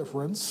known the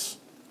difference.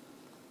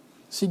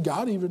 See,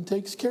 God even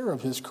takes care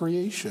of his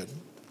creation.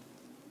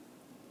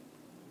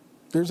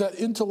 There's that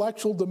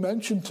intellectual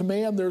dimension to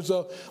man. There's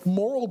a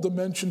moral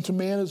dimension to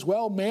man as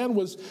well. Man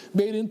was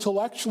made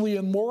intellectually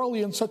and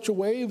morally in such a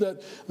way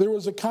that there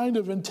was a kind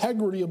of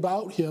integrity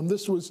about him.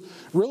 This was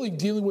really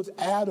dealing with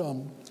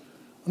Adam.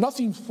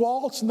 Nothing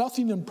false,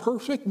 nothing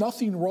imperfect,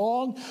 nothing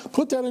wrong.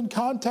 Put that in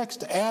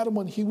context to Adam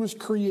when he was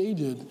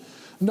created.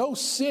 No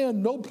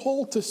sin, no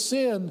pull to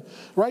sin,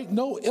 right?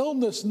 No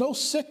illness, no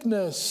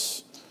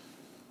sickness.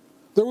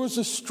 There was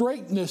a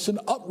straightness and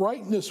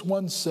uprightness,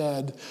 one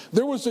said.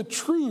 There was a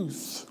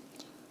truth.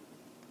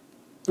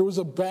 There was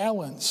a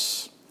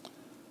balance.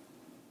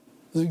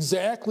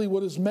 Exactly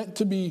what is meant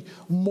to be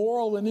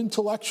moral and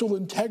intellectual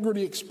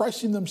integrity,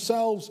 expressing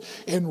themselves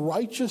in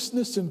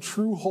righteousness and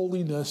true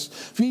holiness.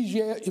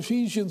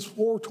 Ephesians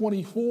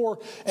 4:24,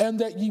 and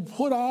that ye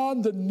put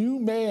on the new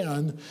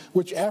man,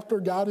 which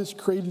after God is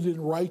created in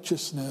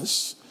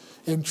righteousness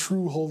and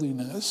true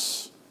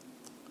holiness.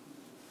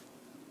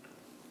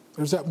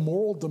 There's that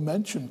moral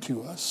dimension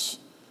to us.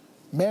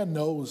 Man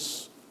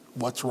knows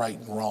what's right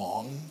and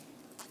wrong.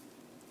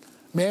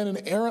 Man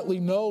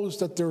inherently knows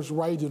that there's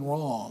right and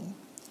wrong.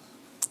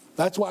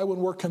 That's why when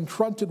we're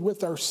confronted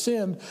with our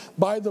sin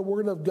by the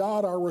word of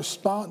God, our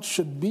response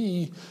should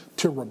be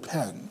to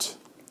repent.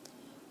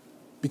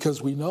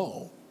 Because we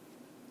know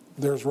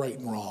there's right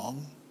and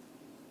wrong.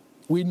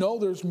 We know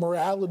there's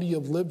morality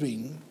of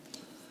living.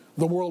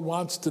 The world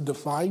wants to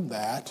define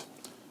that.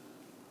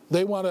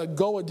 They want to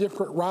go a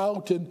different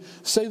route and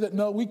say that,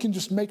 no, we can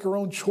just make our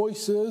own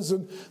choices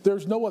and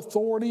there's no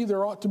authority.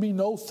 There ought to be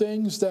no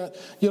things that,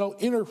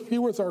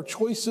 interfere with our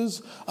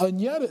choices. And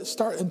yet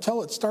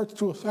until it starts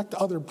to affect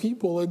other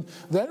people. And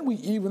then we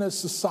even as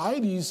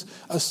societies,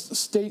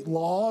 state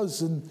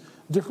laws and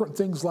different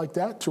things like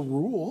that to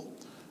rule,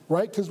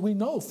 right? Because we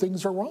know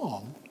things are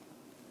wrong.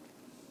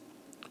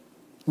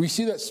 We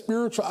see that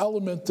spiritual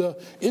element, the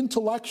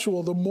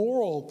intellectual, the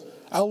moral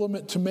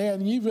element to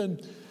man, even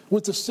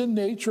with the sin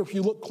nature, if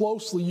you look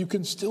closely, you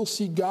can still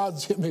see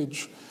God's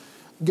image,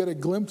 get a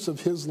glimpse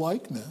of his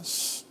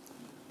likeness.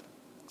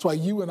 That's why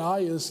you and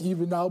I, as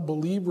even now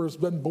believers,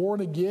 been born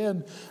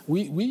again,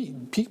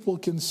 people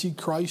can see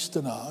Christ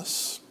in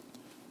us.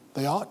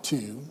 They ought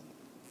to.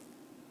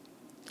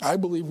 I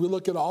believe we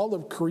look at all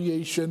of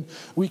creation,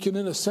 we can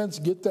in a sense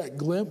get that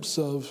glimpse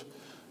of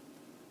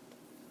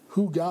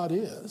who God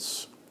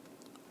is.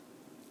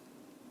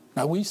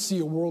 Now we see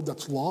a world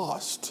that's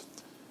lost.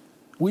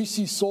 We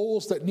see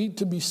souls that need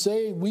to be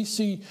saved. We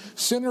see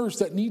sinners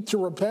that need to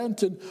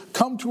repent and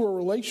come to a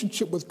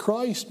relationship with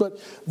Christ. But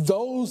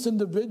those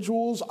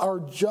individuals are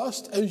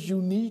just as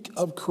unique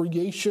of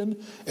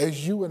creation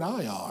as you and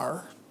I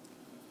are.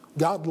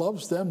 God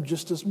loves them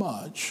just as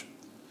much.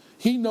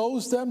 He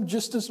knows them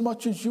just as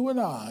much as you and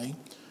I.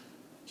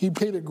 He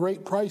paid a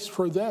great price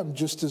for them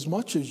just as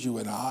much as you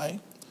and I.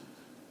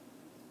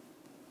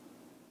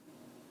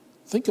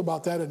 Think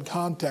about that in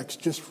context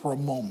just for a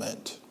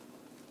moment.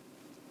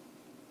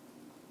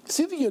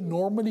 See the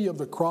enormity of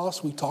the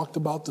cross we talked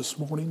about this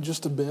morning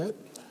just a bit?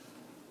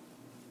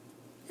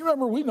 You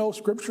remember, we know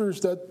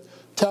scriptures that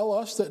tell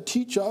us, that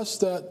teach us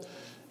that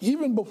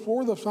even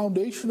before the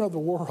foundation of the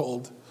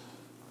world,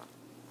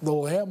 the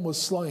Lamb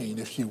was slain,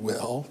 if you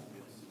will.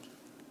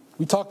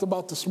 We talked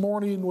about this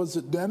morning, was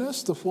it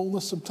Dennis, the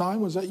fullness of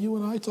time? Was that you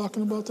and I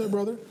talking about that,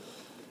 brother?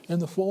 In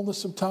the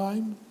fullness of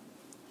time?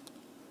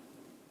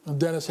 And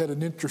Dennis had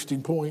an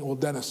interesting point. Well,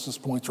 Dennis's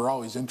points are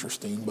always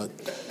interesting, but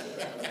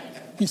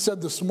he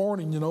said this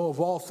morning, of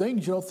all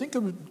things, think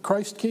of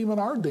Christ came in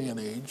our day and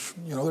age.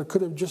 There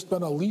could have just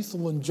been a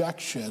lethal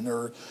injection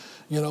or,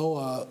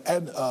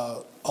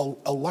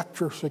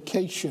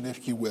 electrification,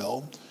 if you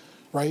will,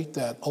 right?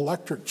 That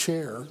electric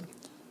chair.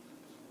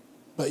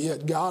 But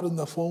yet God in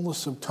the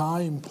fullness of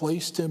time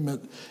placed him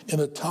in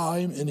a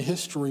time in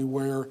history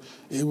where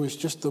it was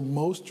just the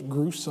most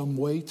gruesome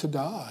way to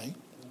die.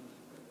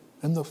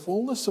 In the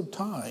fullness of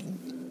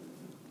time.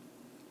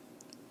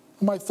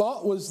 My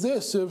thought was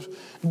this: if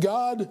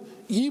God,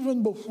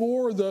 even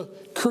before the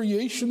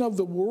creation of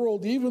the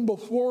world, even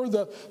before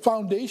the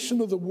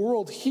foundation of the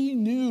world, he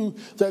knew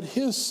that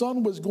his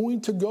son was going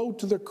to go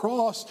to the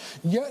cross,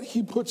 yet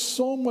he put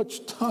so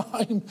much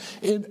time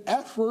and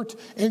effort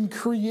in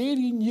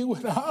creating you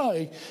and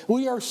I.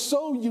 We are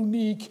so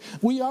unique.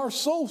 We are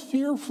so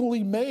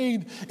fearfully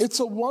made. It's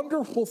a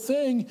wonderful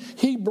thing.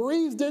 He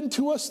breathed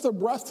into us the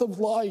breath of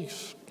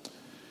life.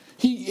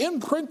 He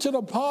imprinted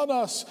upon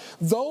us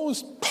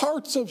those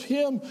parts of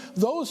him,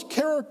 those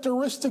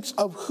characteristics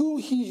of who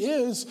he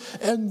is,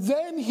 and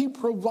then he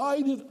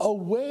provided a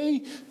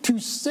way to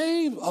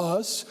save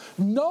us,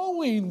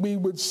 knowing we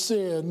would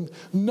sin,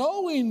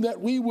 knowing that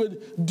we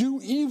would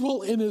do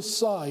evil in his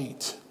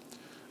sight,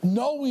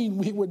 knowing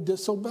we would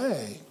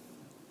disobey.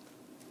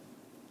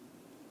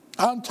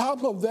 On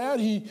top of that,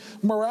 he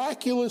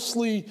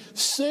miraculously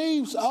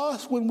saves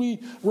us when we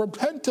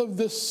repent of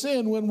this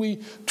sin, when we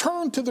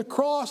turn to the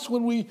cross,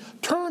 when we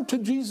turn to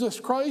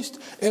Jesus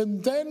Christ,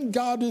 and then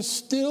God is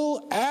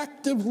still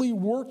actively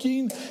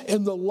working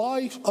in the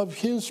life of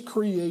his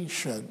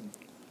creation.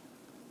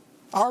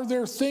 Are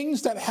there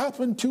things that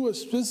happen to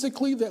us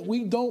physically that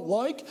we don't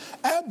like?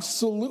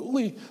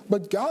 Absolutely,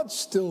 but God's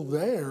still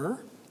there.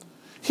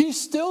 He's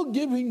still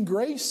giving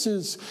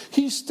graces.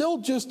 He's still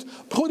just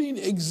putting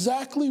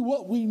exactly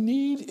what we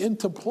need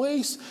into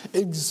place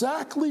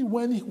exactly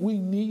when we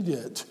need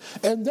it.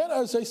 And then,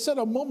 as I said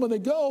a moment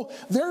ago,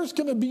 there's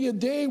going to be a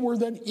day where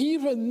then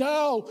even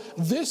now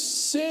this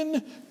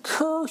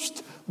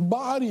sin-cursed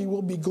body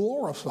will be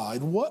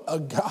glorified. What a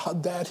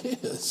God that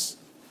is.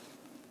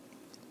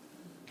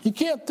 You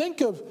can't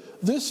think of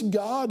this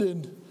God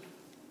and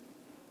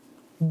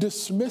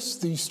dismiss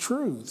these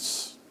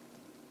truths.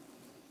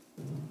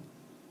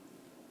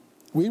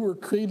 We were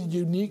created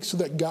unique so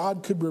that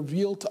God could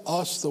reveal to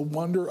us the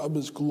wonder of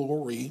his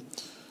glory.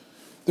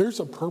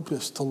 There's a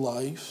purpose to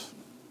life.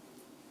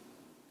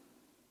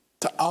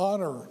 To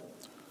honor,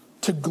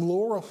 to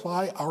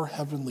glorify our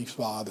Heavenly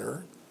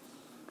Father.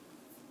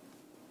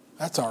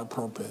 That's our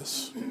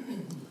purpose.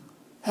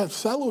 Have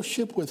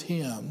fellowship with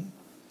him.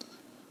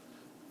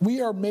 We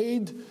are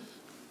made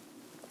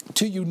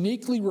to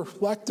uniquely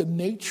reflect the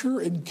nature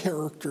and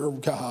character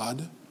of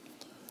God.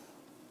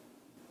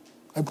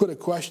 I put a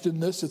question in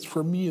this, it's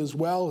for me as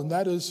well, and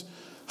that is,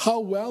 how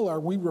well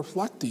are we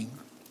reflecting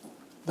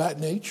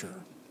that nature?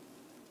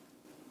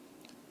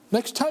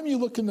 Next time you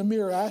look in the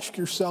mirror, ask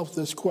yourself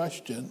this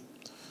question: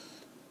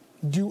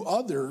 do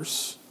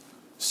others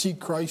see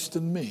Christ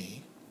in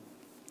me?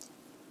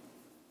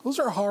 Those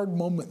are hard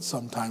moments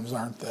sometimes,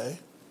 aren't they?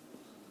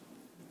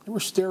 You ever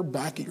stare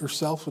back at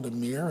yourself in the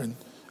mirror and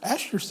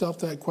ask yourself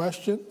that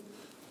question: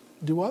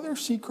 do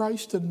others see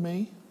Christ in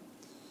me?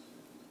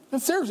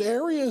 If there's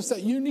areas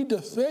that you need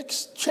to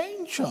fix,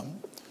 change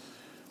them.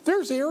 If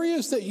there's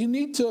areas that you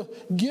need to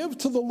give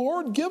to the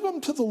Lord, give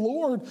them to the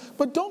Lord.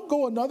 But don't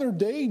go another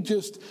day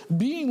just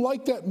being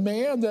like that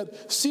man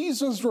that sees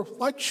his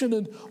reflection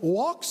and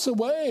walks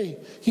away.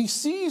 He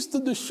sees the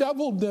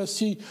disheveledness.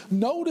 He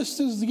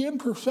notices the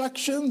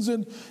imperfections,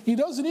 and he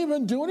doesn't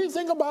even do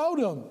anything about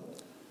them.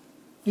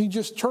 He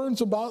just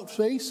turns about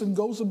face and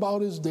goes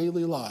about his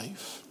daily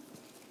life.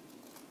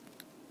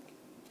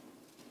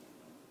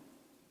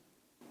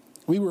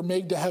 We were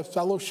made to have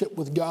fellowship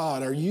with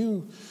God. Are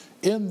you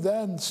in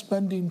then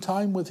spending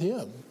time with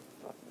him?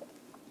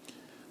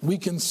 We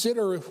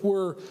consider if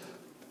we're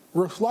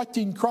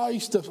reflecting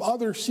Christ, if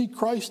others see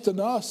Christ in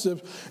us,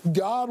 if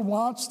God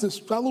wants this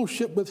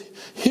fellowship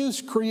with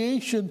his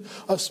creation,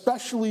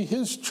 especially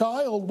his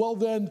child, well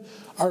then,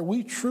 are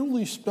we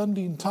truly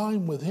spending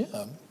time with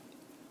him?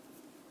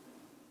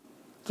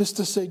 Just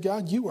to say,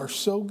 God, you are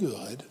so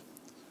good.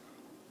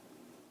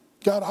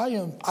 God,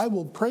 I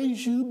will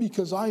praise you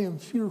because I am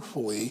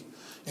fearfully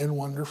and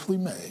wonderfully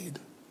made.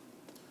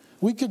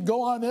 We could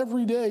go on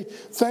every day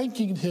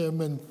thanking him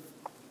and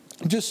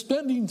just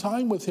spending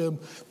time with him,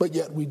 but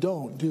yet we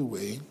don't, do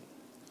we?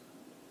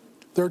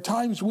 There are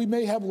times we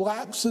may have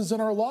lapses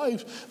in our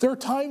life. There are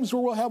times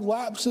where we'll have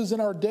lapses in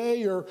our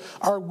day or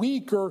our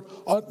week or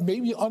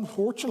maybe,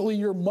 unfortunately,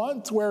 your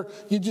month where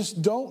you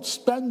just don't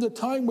spend the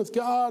time with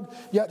God,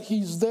 yet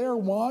he's there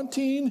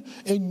wanting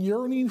and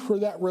yearning for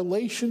that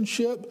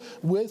relationship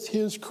with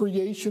his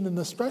creation, and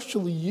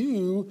especially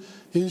you,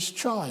 his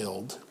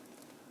child.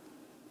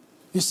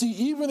 You see,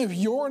 even if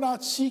you're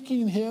not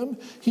seeking him,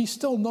 he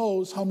still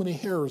knows how many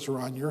hairs are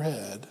on your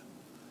head.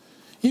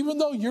 Even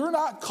though you're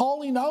not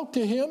calling out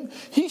to him,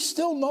 he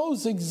still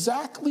knows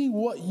exactly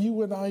what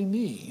you and I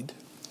need.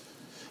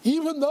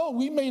 Even though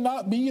we may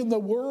not be in the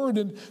Word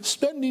and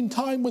spending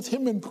time with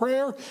him in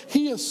prayer,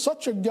 he is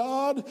such a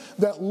God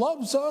that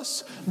loves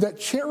us, that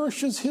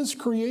cherishes his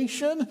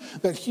creation,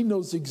 that he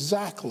knows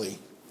exactly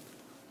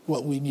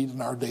what we need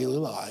in our daily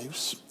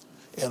lives.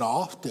 And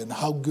often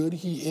how good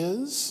he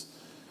is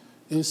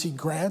he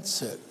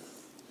grants it,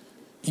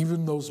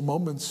 even those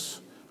moments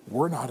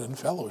we're not in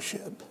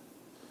fellowship.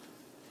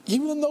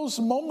 Even in those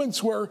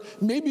moments where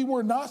maybe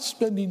we're not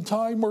spending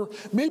time or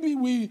maybe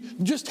we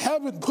just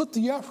haven't put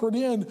the effort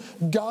in,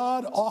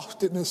 God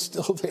often is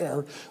still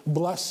there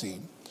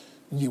blessing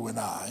you and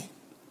I.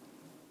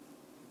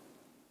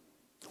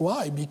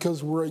 Why?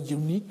 Because we're a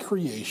unique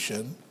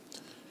creation.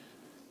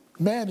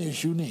 Man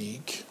is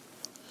unique.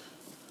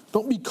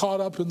 Don't be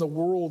caught up in the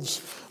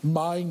world's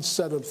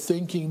mindset of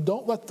thinking.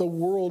 Don't let the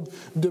world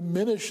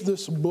diminish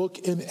this book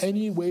in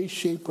any way,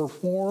 shape, or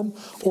form,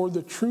 or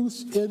the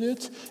truth in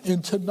it.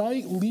 And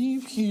tonight,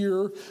 leave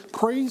here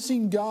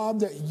praising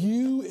God that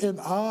you and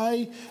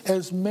I,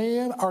 as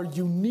man, are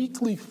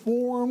uniquely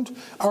formed,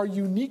 are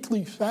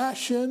uniquely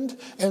fashioned,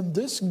 and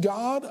this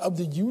God of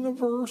the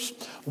universe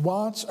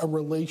wants a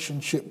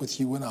relationship with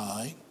you and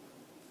I.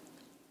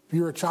 If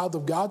you're a child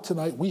of God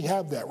tonight, we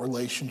have that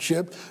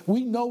relationship.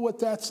 We know what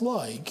that's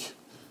like.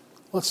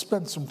 Let's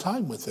spend some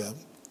time with him.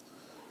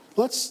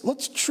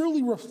 Let's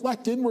truly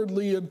reflect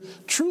inwardly and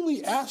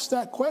truly ask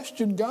that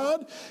question.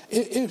 God,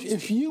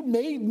 if you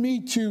made me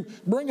to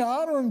bring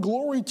honor and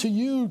glory to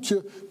you,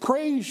 to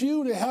praise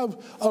you, to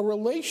have a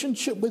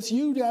relationship with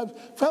you, to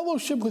have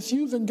fellowship with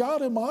you, then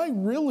God, am I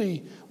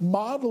really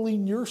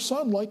modeling your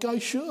son like I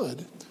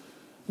should?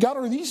 God,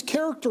 are these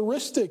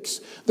characteristics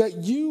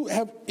that you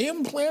have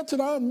implanted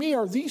on me,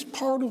 are these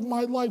part of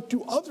my life?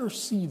 Do others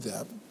see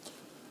them?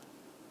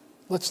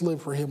 Let's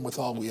live for him with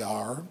all we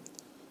are,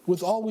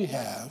 with all we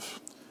have.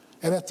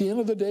 And at the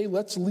end of the day,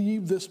 let's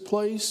leave this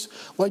place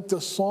like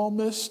the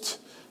psalmist,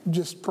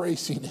 just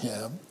praising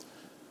him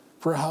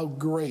for how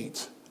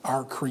great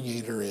our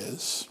Creator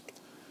is.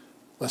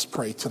 Let's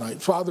pray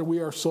tonight. Father, we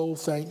are so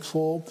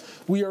thankful.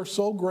 We are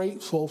so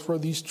grateful for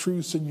these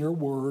truths in your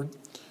word.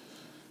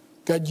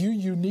 God, you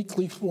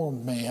uniquely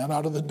formed man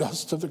out of the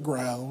dust of the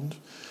ground.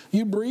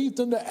 You breathed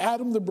into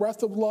Adam the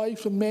breath of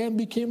life, and man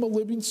became a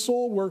living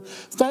soul. We're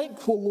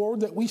thankful,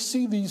 Lord, that we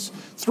see these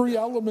three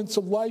elements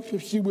of life,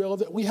 if you will,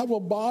 that we have a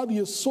body,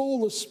 a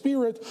soul, a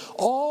spirit,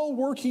 all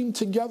working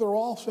together,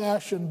 all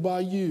fashioned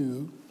by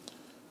you.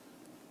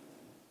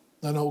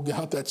 And oh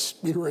God, that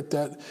spirit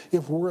that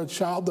if we're a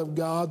child of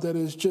God that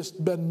has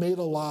just been made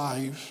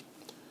alive,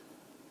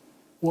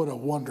 what a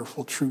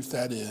wonderful truth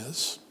that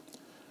is.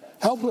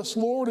 Help us,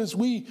 Lord, as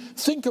we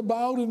think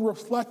about and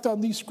reflect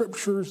on these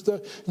scriptures,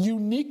 the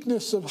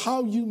uniqueness of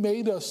how you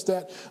made us,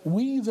 that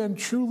we then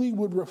truly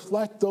would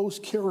reflect those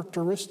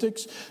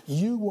characteristics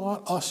you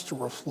want us to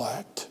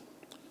reflect.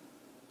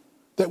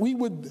 That we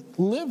would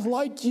live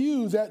like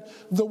you, that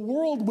the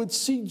world would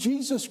see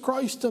Jesus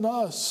Christ in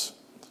us,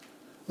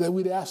 that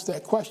we'd ask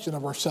that question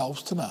of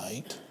ourselves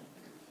tonight.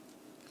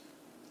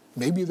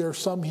 Maybe there's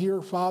some here,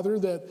 Father,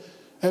 that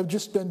have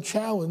just been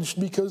challenged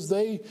because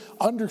they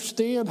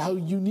understand how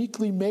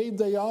uniquely made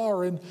they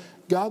are, and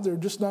God, they're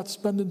just not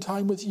spending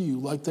time with you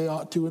like they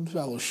ought to in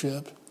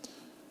fellowship.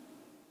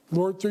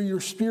 Lord, through your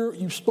Spirit,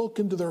 you've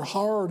spoken to their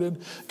heart,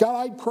 and God,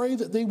 I pray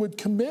that they would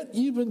commit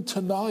even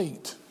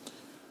tonight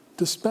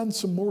to spend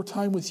some more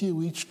time with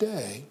you each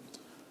day,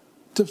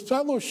 to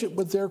fellowship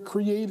with their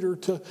Creator,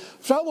 to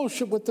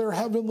fellowship with their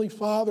Heavenly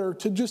Father,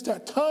 to just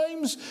at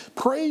times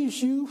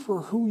praise you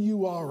for who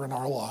you are in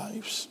our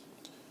lives.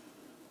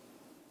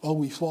 Oh,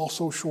 we fall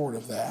so short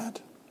of that.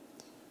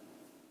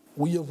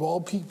 We of all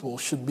people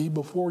should be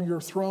before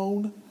your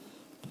throne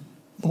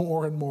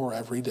more and more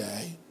every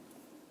day.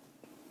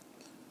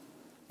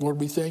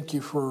 Lord, we thank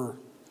you for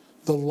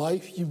the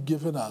life you've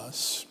given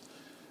us.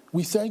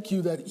 We thank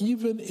you that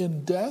even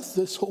in death,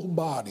 this whole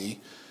body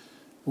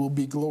will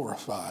be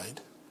glorified.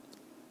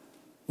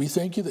 We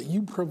thank you that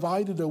you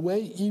provided a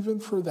way even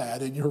for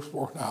that in your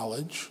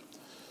foreknowledge.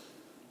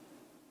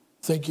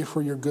 Thank you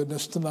for your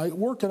goodness tonight.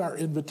 Work in our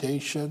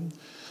invitation.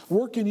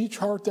 Work in each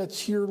heart that's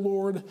here,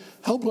 Lord.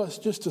 Help us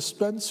just to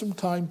spend some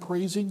time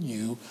praising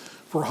you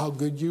for how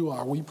good you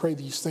are. We pray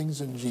these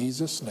things in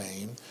Jesus'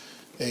 name.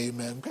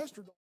 Amen.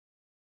 Pastor